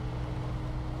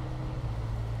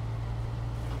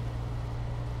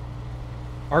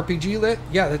 RPG lit?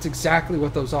 Yeah, that's exactly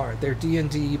what those are. They're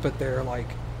D&D, but they're like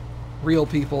real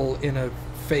people in a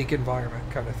fake environment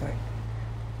kind of thing.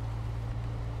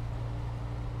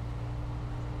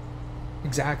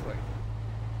 Exactly.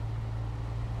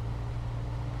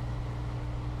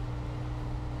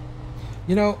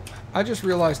 You know, I just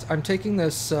realized I'm taking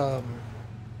this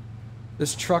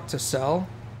this truck to sell,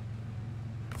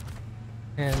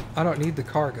 and I don't need the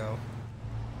cargo.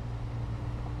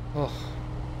 Ugh.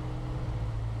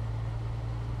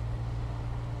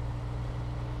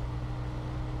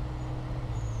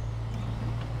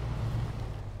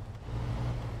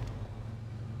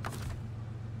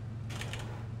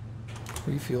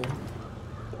 Refuel.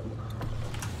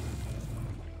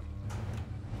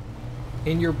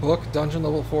 In your book, Dungeon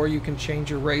Level 4, you can change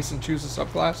your race and choose a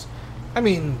subclass. I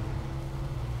mean,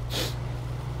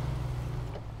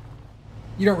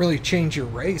 you don't really change your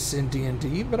race in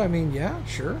D&D, but I mean, yeah,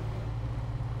 sure.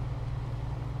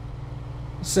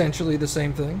 Essentially the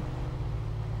same thing.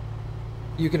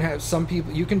 You can have some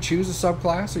people, you can choose a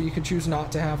subclass, or you can choose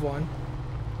not to have one.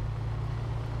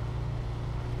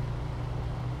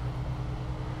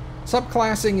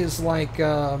 Subclassing is like,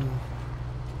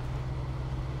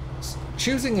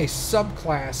 choosing a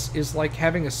subclass is like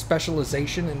having a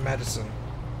specialization in medicine.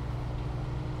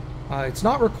 It's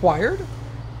not required,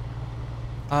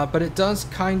 but it does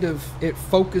kind of, it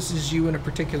focuses you in a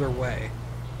particular way.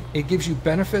 It gives you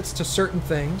benefits to certain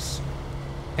things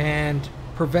and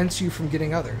prevents you from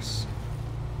getting others.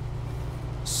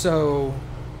 So,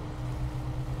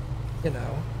 you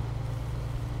know,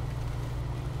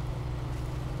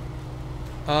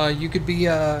 you could be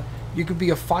a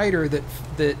fighter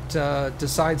that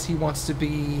decides he wants to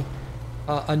be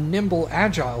a nimble,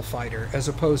 agile fighter, as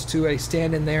opposed to a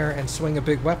stand in there and swing a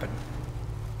big weapon.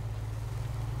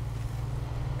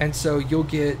 And so you'll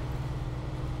get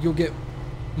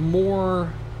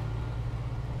more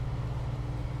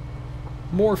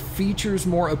features,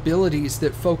 more abilities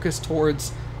that focus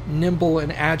towards nimble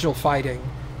and agile fighting,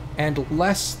 and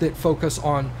less that focus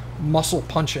on muscle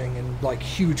punching and like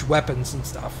huge weapons and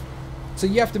stuff. So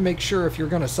you have to make sure, if you're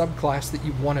going to subclass, that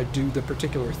you want to do the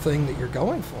particular thing that you're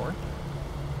going for.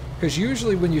 Because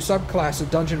usually when you subclass, a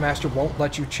dungeon master won't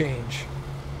let you change.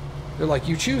 They're like,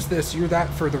 you choose this, you're that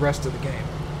for the rest of the game.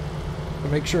 So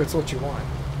make sure it's what you want.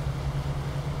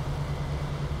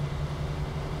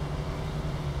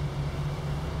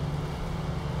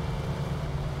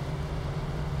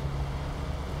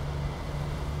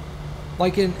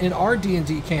 Like in our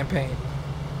D&D campaign,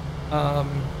 I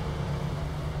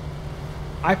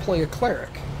play a cleric,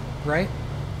 right?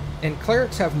 And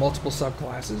clerics have multiple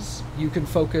subclasses. You can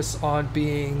focus on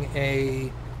being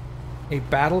a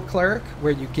battle cleric,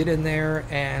 where you get in there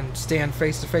and stand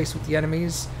face to face with the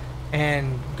enemies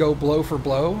and go blow for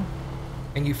blow,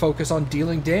 and you focus on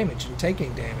dealing damage and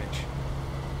taking damage.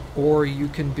 Or you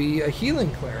can be a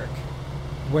healing cleric,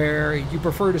 where you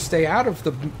prefer to stay out of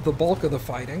the bulk of the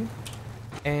fighting,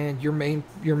 and your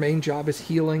main job is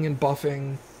healing and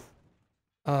buffing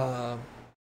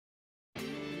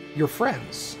your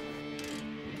friends.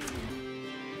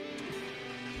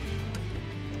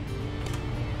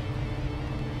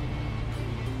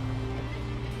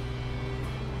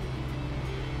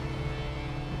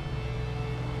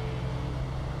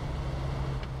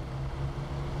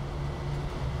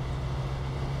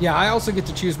 Yeah, I also get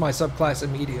to choose my subclass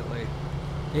immediately.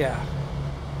 Yeah.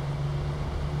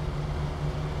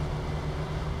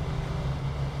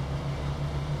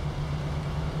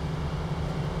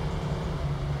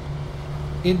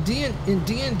 In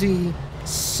D&D,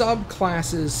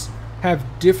 subclasses have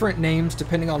different names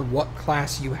depending on what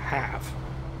class you have.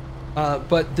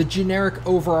 But the generic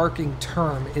overarching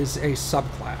term is a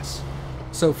subclass.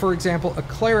 So, for example, a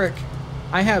cleric,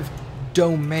 I have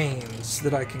domains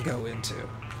that I can go into.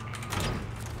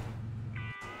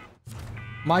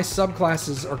 My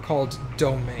subclasses are called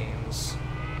domains.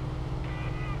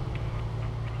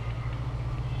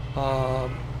 A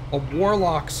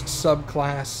warlock's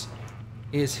subclass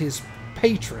is his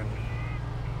patron.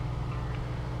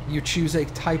 You choose a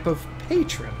type of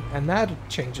patron, and that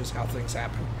changes how things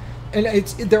happen. And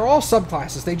they're all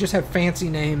subclasses. They just have fancy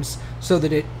names so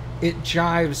that it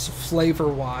jives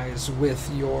flavor-wise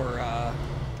with your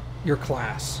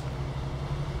class.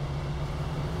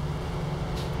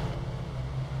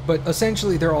 But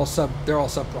essentially, they're all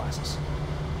subclasses.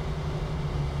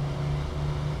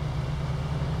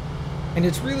 And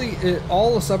it's really,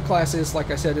 all a subclass is,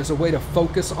 like I said, is a way to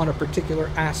focus on a particular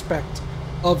aspect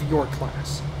of your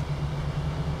class.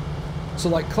 So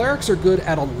like clerics are good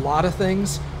at a lot of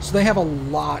things, so they have a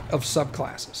lot of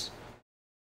subclasses.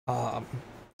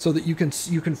 So that you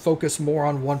can focus more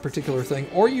on one particular thing,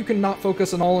 or you can not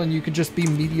focus at all and you can just be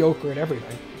mediocre at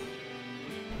everything.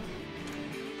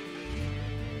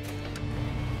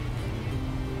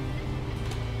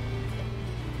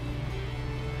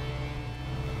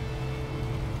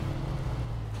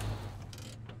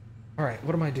 All right,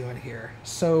 what am I doing here?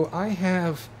 So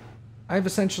I've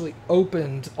essentially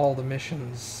opened all the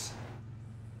missions.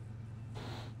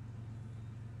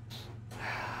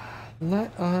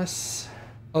 Let us...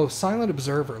 Oh, Silent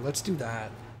Observer. Let's do that.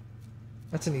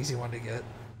 That's an easy one to get.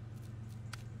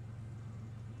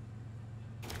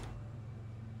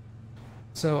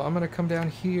 So I'm going to come down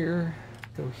here,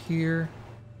 go here,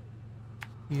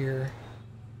 here.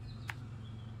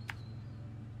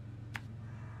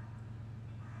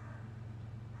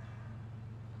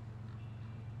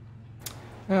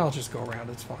 I'll just go around,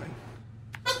 it's fine.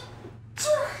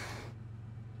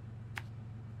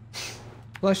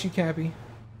 Bless you, Cappy.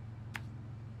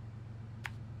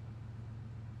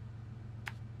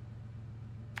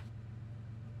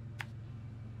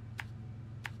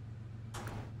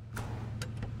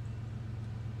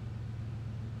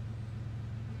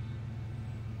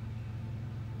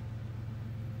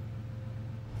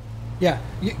 Yeah,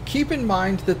 keep in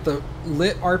mind that the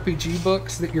lit RPG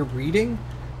books that you're reading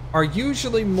are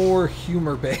usually more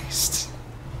humor-based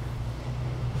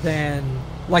than...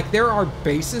 Like, there are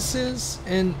bases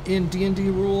in D&D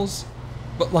rules,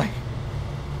 but, like,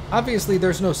 obviously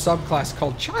there's no subclass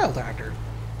called Child Actor.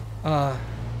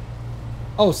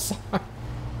 Oh, sorry.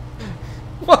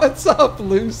 What's up,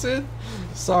 Lucid?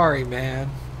 Sorry, man.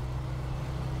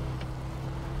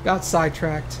 Got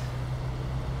sidetracked.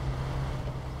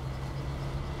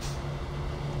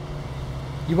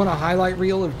 You want a highlight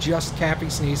reel of just Cappy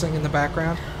sneezing in the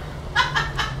background?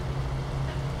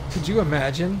 Could you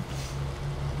imagine?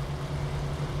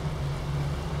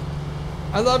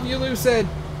 I love you, Lucid!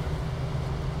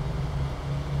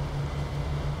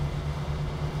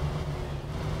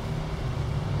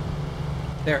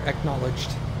 They're acknowledged.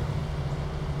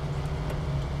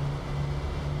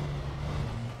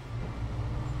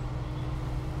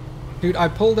 Dude, I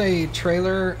pulled a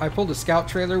scout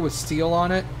trailer with steel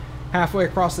on it halfway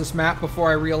across this map before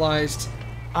I realized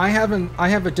I have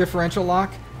a differential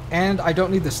lock and I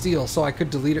don't need the steel, so I could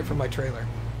delete it from my trailer.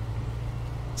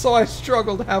 So I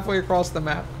struggled halfway across the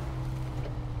map.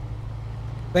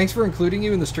 Thanks for including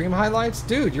you in the stream highlights.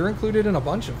 Dude, you're included in a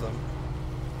bunch of them.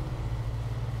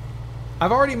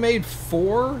 I've already made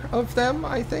 4 of them,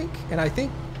 I think. And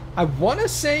I want to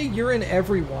say you're in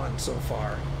every one so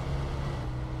far.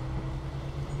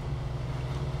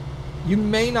 You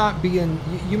may not be in...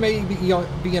 You may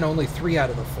be in only 3 out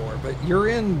of the 4, but you're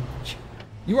in...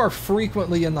 You are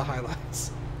frequently in the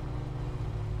highlights.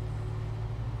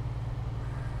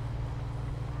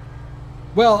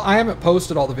 Well, I haven't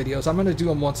posted all the videos. I'm going to do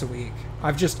them once a week.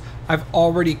 I've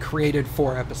already created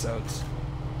 4 episodes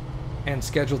and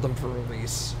scheduled them for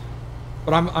release.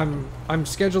 But I'm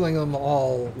scheduling them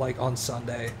all like on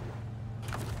Sunday.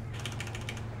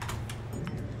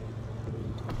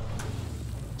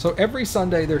 So every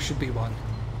Sunday there should be one.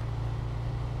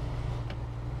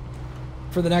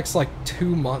 For the next like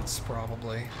 2 months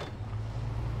probably.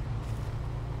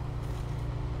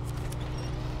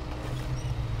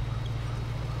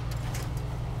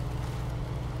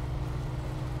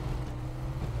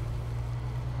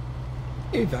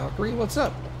 Hey Valkyrie, what's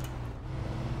up?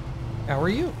 How are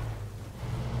you?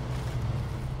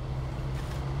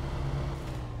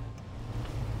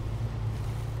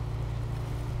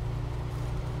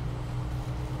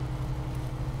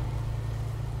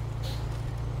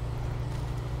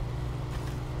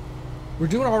 We're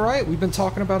doing all right. We've been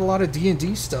talking about a lot of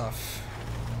D&D stuff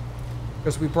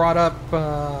because we brought up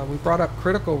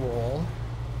Critical Role,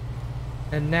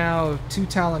 and now Two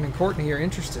Talon and Courtney are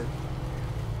interested.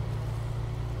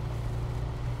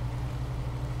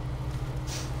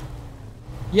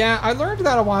 Yeah, I learned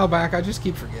that a while back. I just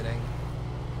keep forgetting.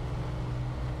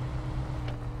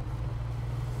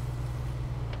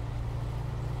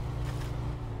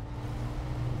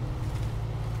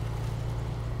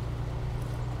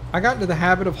 I got into the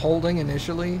habit of holding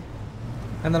initially,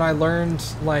 and then I learned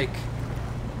like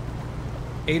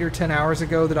 8 or 10 hours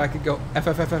ago that I could go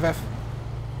FFFFF.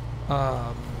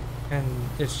 And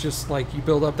it's just like you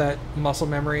build up that muscle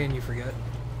memory and you forget.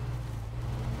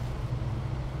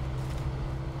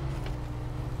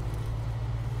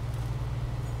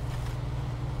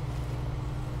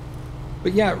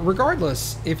 But yeah,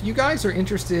 regardless, if you guys are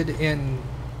interested in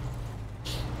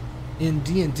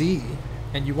D&D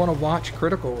and you want to watch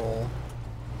Critical Role,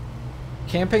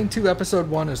 Campaign 2 Episode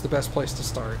 1 is the best place to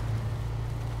start.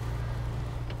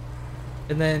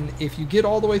 And then if you get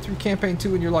all the way through Campaign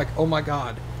 2 and you're like, oh my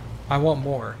god, I want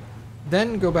more,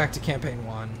 then go back to Campaign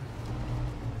 1.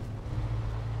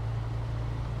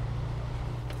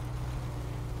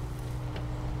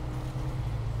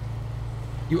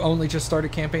 You only just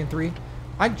started Campaign 3?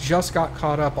 I just got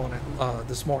caught up on it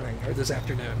this morning, or this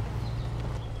afternoon.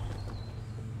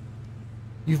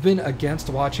 You've been against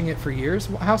watching it for years?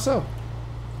 How so?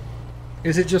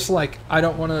 Is it just like, I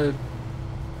don't want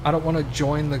to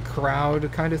join the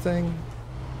crowd kind of thing?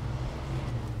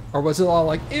 Or was it all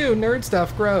like, ew, nerd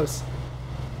stuff, gross?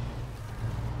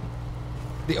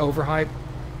 The overhype?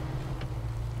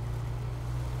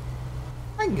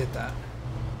 I can get that.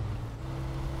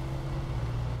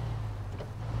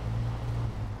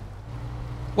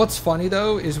 What's funny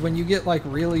though is when you get like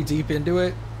really deep into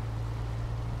it,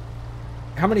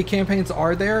 how many campaigns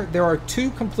are there? There are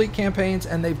 2 complete campaigns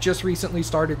and they've just recently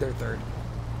started their 3rd.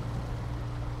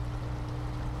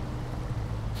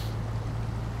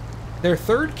 Their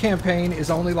 3rd campaign is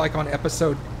only like on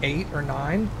episode 8 or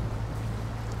 9.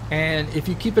 And if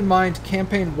you keep in mind,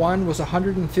 campaign 1 was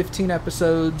 115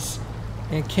 episodes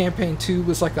and campaign 2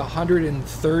 was like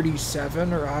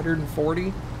 137 or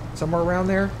 140, somewhere around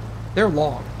there. They're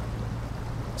long.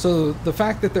 So the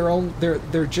fact that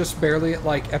they're just barely at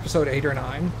like episode 8 or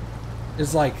 9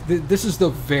 is like this is the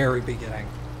very beginning.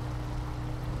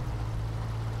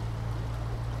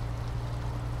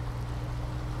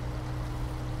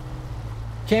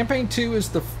 Campaign 2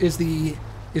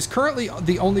 is currently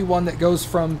the only one that goes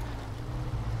from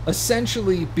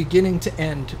essentially beginning to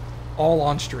end all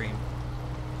on stream.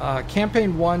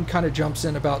 Campaign 1 kind of jumps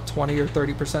in about 20 or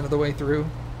 30% of the way through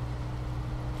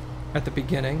at the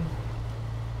beginning.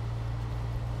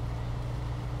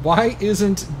 Why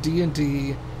isn't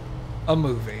D&D a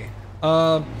movie?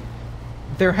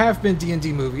 There have been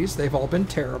D&D movies. They've all been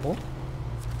terrible.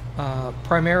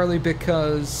 Primarily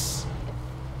because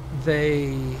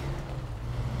the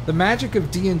magic of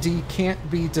D&D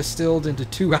can't be distilled into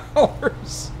 2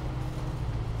 hours.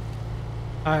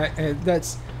 And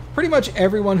that's pretty much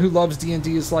everyone who loves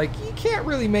D&D is like, you can't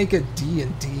really make a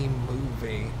D&D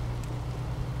movie.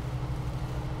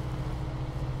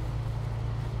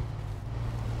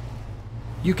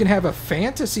 You can have a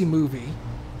fantasy movie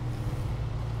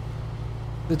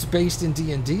that's based in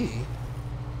D&D.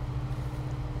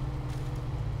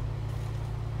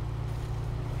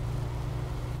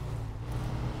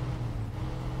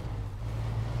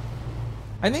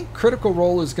 I think Critical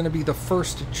Role is going to be the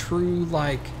first true,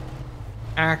 like,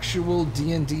 actual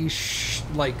D&D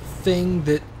like thing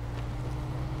that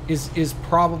is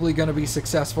probably going to be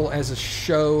successful as a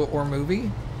show or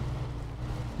movie.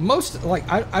 Most, like,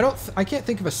 I can't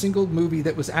think of a single movie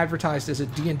that was advertised as a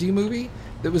D&D movie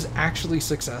that was actually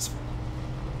successful.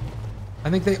 I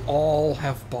think they all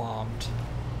have bombed.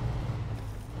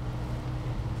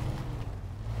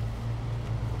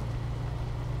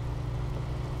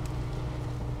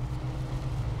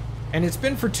 And it's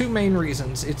been for 2 main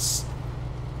reasons.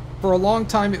 For a long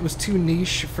time it was too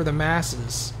niche for the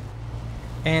masses.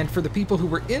 And for the people who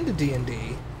were into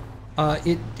D&D,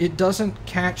 it doesn't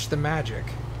catch the magic.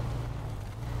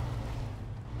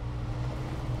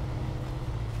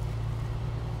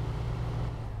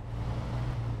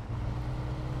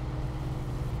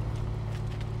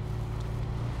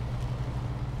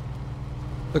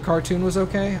 The cartoon was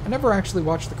okay? I never actually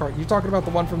watched the cartoon. You're talking about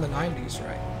the one from the 90s,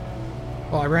 right?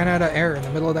 Well, I ran out of air in the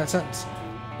middle of that sentence.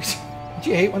 Do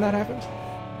you hate when that happens?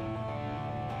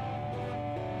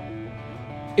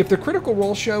 If the Critical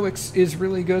Role show is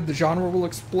really good, the genre will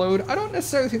explode. I don't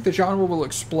necessarily think the genre will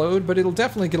explode, but it'll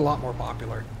definitely get a lot more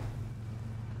popular.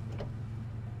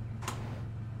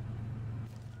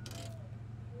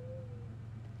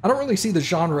 I don't really see the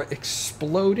genre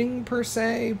exploding per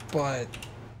se, but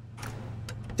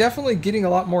definitely getting a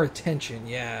lot more attention,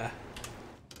 yeah.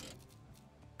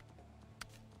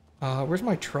 Where's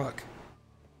my truck?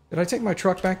 Did I take my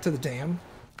truck back to the dam?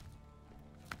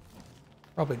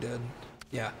 Probably did.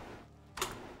 Yeah.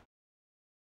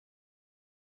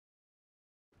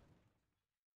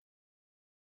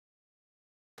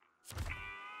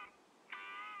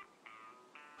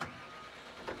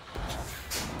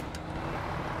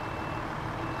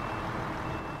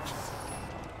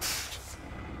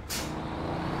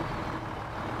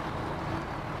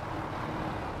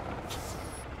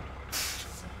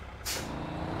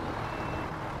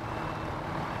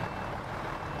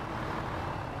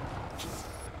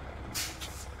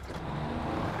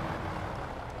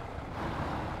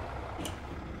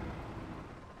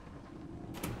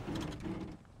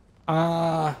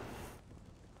 I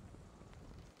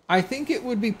think it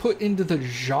would be put into the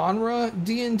genre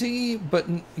D&D, but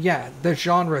yeah, the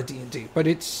genre D&D. But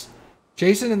it's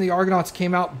Jason and the Argonauts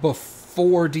came out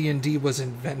before D&D was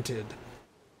invented.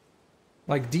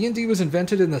 Like D&D was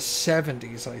invented in the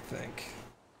 70s, I think.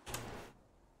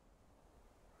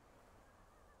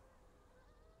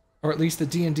 Or at least the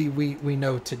D&D we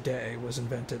know today was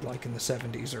invented like in the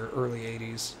 70s or early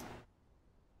 80s.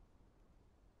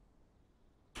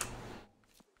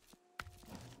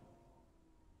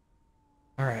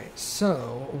 Alright,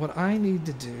 so what I need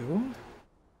to do...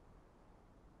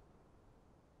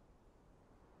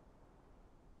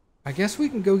 I guess we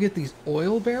can go get these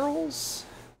oil barrels?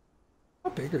 How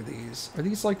big are these? Are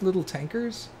these like little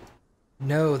tankers?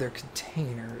 No, they're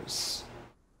containers.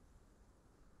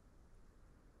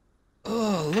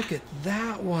 Oh, look at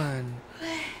that one.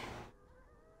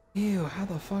 Ew, how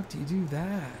the fuck do you do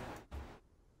that?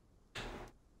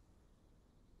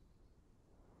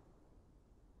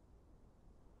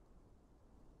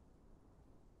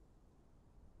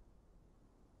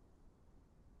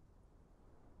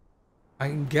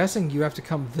 I'm guessing you have to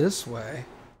come this way.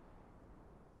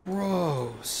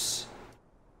 Gross.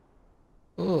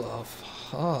 Ugh,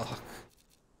 fuck.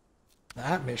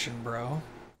 That mission, bro.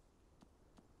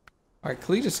 Alright,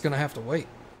 Cletus is gonna have to wait.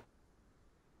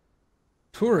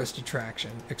 Tourist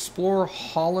attraction. Explore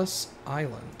Hollis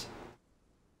Island.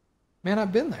 Man,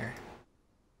 I've been there.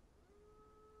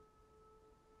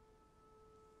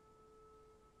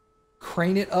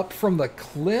 Crane it up from the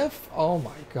cliff? Oh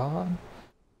my god.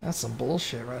 That's some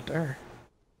bullshit right there.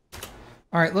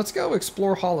 Alright, let's go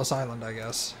explore Hollis Island, I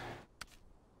guess.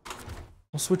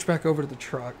 We'll switch back over to the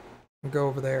truck and go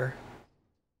over there.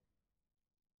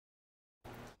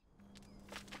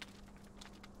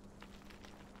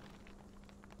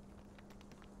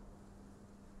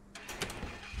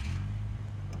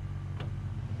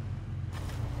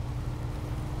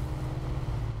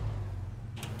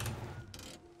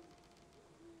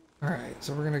 Alright,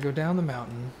 so we're gonna go down the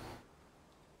mountain.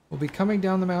 We'll be coming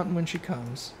down the mountain when she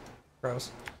comes.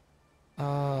 Gross.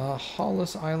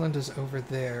 Hollis Island is over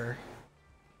there.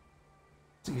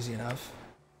 It's easy enough.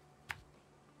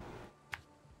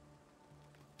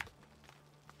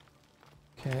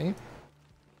 Okay.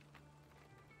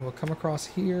 We'll come across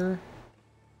here.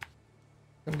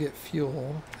 Come get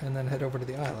fuel, and then head over to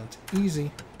the island.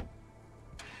 Easy.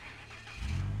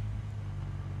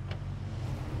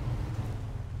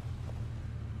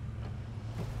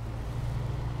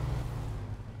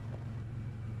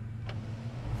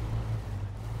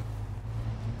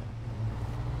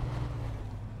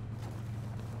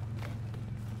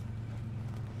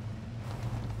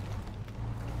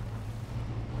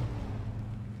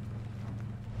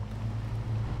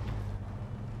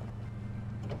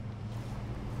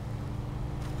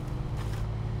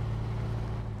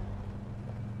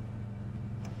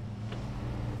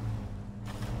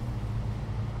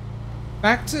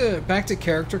 Back to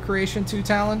character creation too,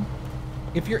 Talon.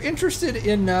 If you're interested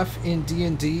enough in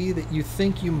D&D that you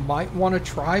think you might want to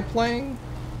try playing,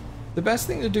 the best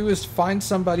thing to do is find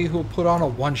somebody who will put on a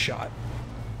one-shot.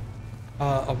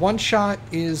 A one-shot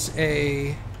is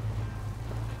a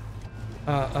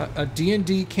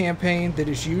D&D campaign that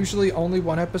is usually only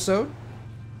one episode.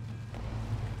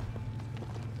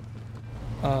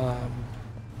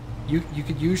 You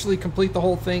could usually complete the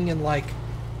whole thing in like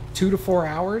 2 to 4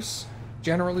 hours.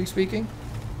 Generally speaking.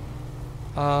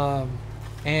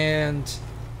 And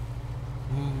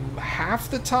half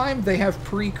the time they have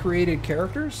pre-created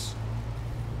characters,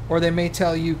 or they may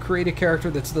tell you create a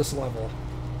character that's this level.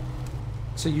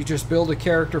 So you just build a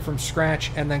character from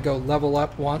scratch and then go level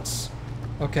up once.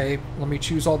 Okay, let me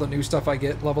choose all the new stuff I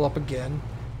get, level up again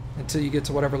until you get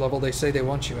to whatever level they say they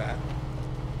want you at.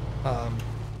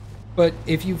 But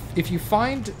if you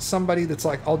find somebody that's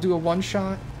like, I'll do a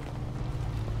one-shot,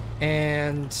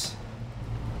 and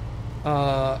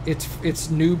it's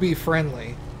newbie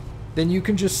friendly, then you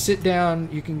can just sit down,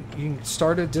 you can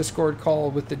start a Discord call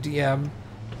with the DM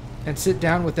and sit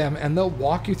down with them, and they'll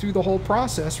walk you through the whole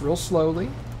process real slowly.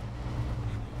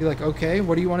 Be like, okay,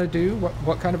 what do you want to do?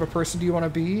 What kind of a person do you want to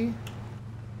be?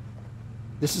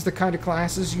 This is the kind of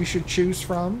classes you should choose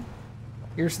from.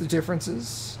 Here's the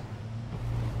differences.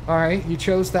 Alright, you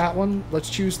chose that one. Let's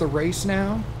choose the race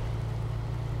now.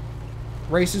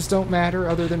 Races don't matter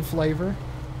other than flavor.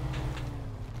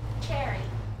 Cherry.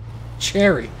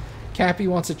 Cherry. Cappy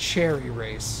wants a cherry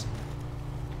race.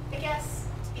 I guess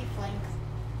tiefling.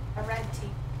 A red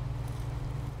tiefling.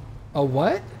 A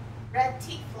what? Red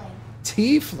tiefling.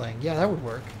 Tiefling. Yeah, that would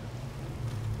work.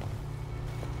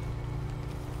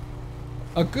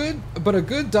 A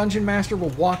good dungeon master will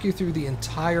walk you through the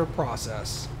entire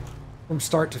process from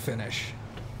start to finish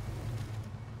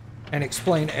and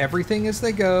explain everything as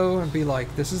they go and be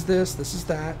like, this is this is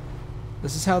that,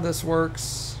 this is how this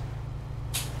works.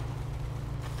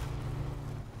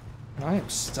 And I am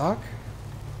stuck.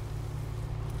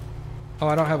 Oh,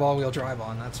 I don't have all-wheel drive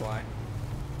on, that's why.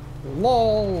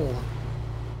 LOL.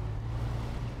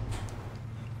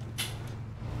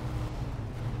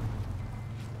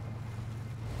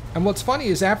 And what's funny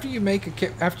is after you make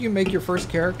your first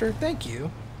character, thank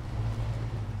you.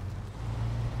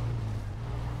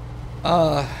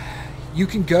 You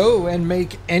can go and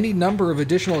make any number of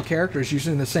additional characters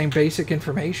using the same basic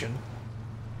information.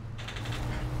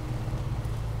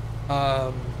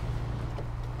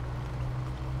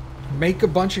 Make a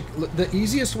bunch of... The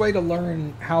easiest way to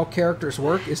learn how characters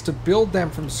work is to build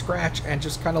them from scratch and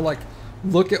just kind of like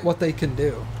look at what they can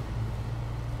do.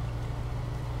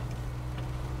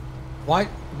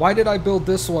 Why did I build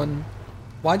this one?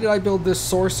 Why did I build this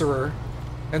sorcerer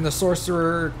and the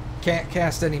sorcerer can't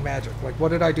cast any magic? Like, what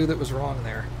did I do that was wrong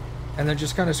there? And then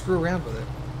just kind of screw around with it.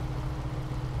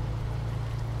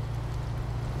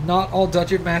 Not all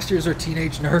dungeon masters are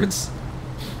teenage nerds.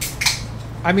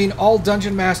 I mean, all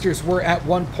dungeon masters were at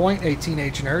one point a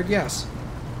teenage nerd, yes.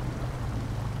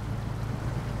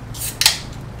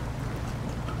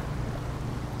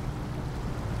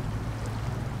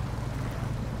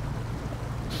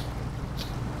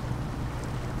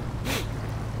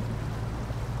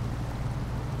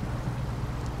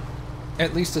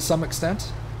 At least to some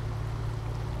extent.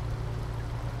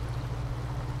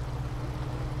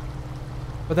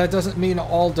 But that doesn't mean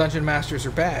all dungeon masters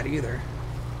are bad either.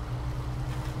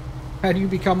 How do you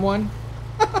become one?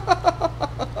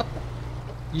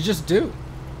 You just do.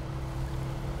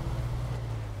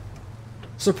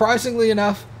 Surprisingly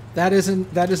enough, that is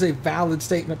a valid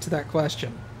statement to that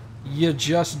question. You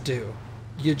just do.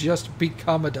 You just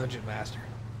become a dungeon master.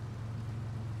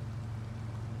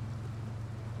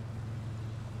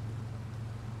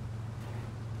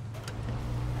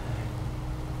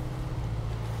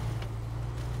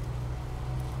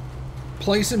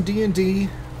 Play some D&D,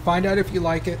 find out if you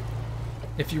like it.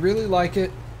 If you really like it,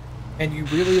 and you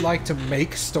really like to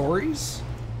make stories,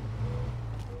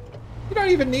 you don't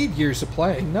even need years of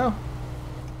playing, no.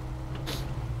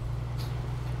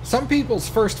 Some people's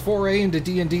first foray into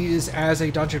D&D is as a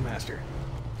dungeon master.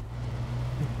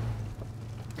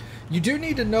 You do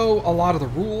need to know a lot of the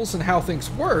rules and how things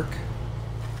work.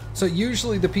 So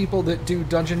usually the people that do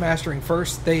dungeon mastering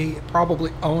first, they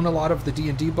probably own a lot of the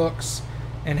D&D books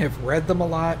and have read them a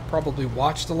lot, probably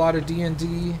watched a lot of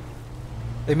D&D.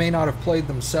 They may not have played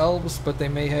themselves, but they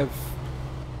may have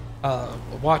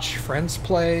watched friends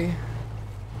play.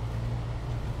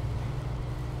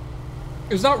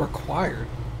 It's not required.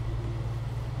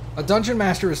 A dungeon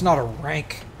master is not a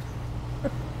rank.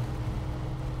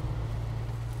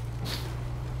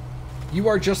 You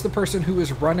are just the person who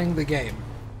is running the game.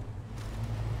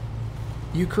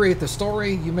 You create the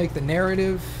story, you make the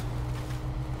narrative,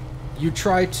 you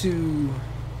try to...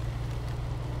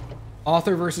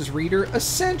 author versus reader,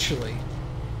 essentially.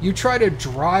 You try to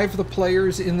drive the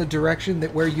players in the direction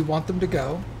that where you want them to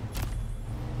go.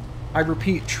 I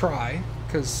repeat, try,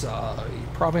 because you're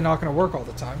probably not going to work all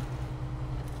the time.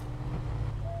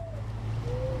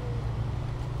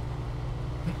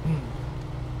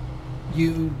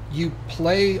 You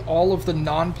play all of the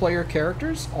non-player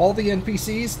characters, all the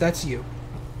NPCs, that's you.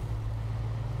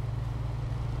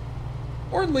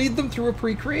 Or lead them through a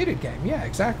pre-created game. Yeah,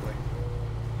 exactly.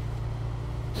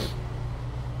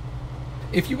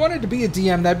 If you wanted to be a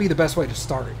DM, that'd be the best way to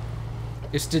start.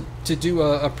 Is to do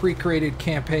a pre-created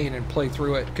campaign and play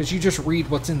through it, because you just read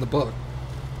what's in the book.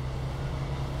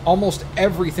 Almost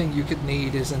everything you could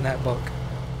need is in that book.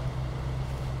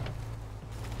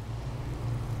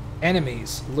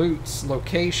 Enemies, loots,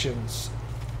 locations,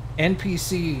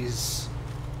 NPCs,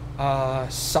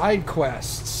 side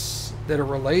quests that are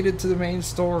related to the main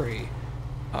story,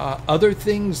 other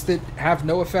things that have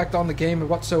no effect on the game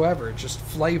whatsoever, just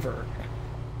flavor.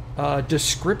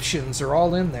 Descriptions are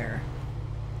all in there.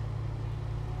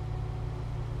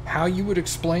 How you would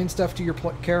explain stuff to your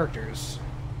characters.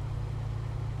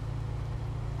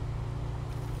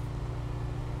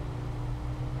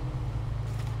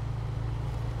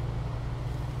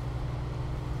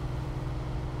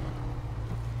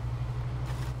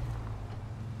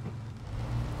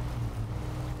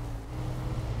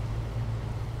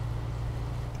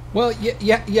 Well,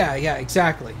 yeah,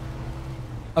 exactly.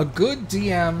 A good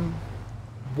DM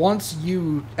wants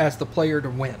you as the player to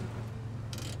win.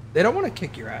 They don't want to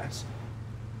kick your ass.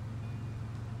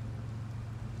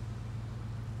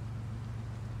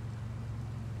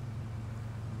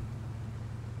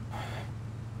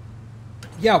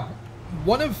 yeah,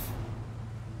 one of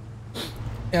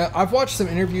I've watched some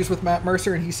interviews with Matt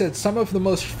Mercer, and he said some of the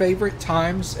most favorite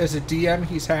times as a DM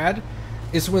he's had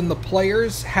is when the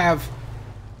players have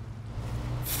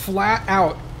flat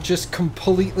out just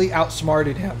completely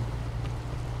outsmarted him.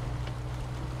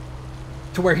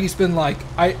 To where he's been like,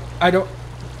 I don't...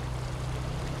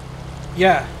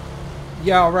 Yeah.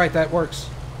 Yeah, alright, that works.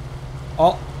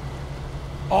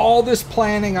 All this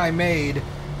planning I made,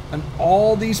 and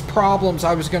all these problems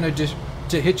I was going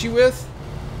to hit you with,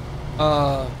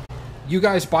 you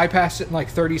guys bypassed it in like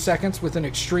 30 seconds with an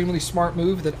extremely smart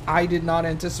move that I did not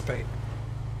anticipate.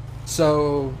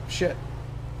 So, shit.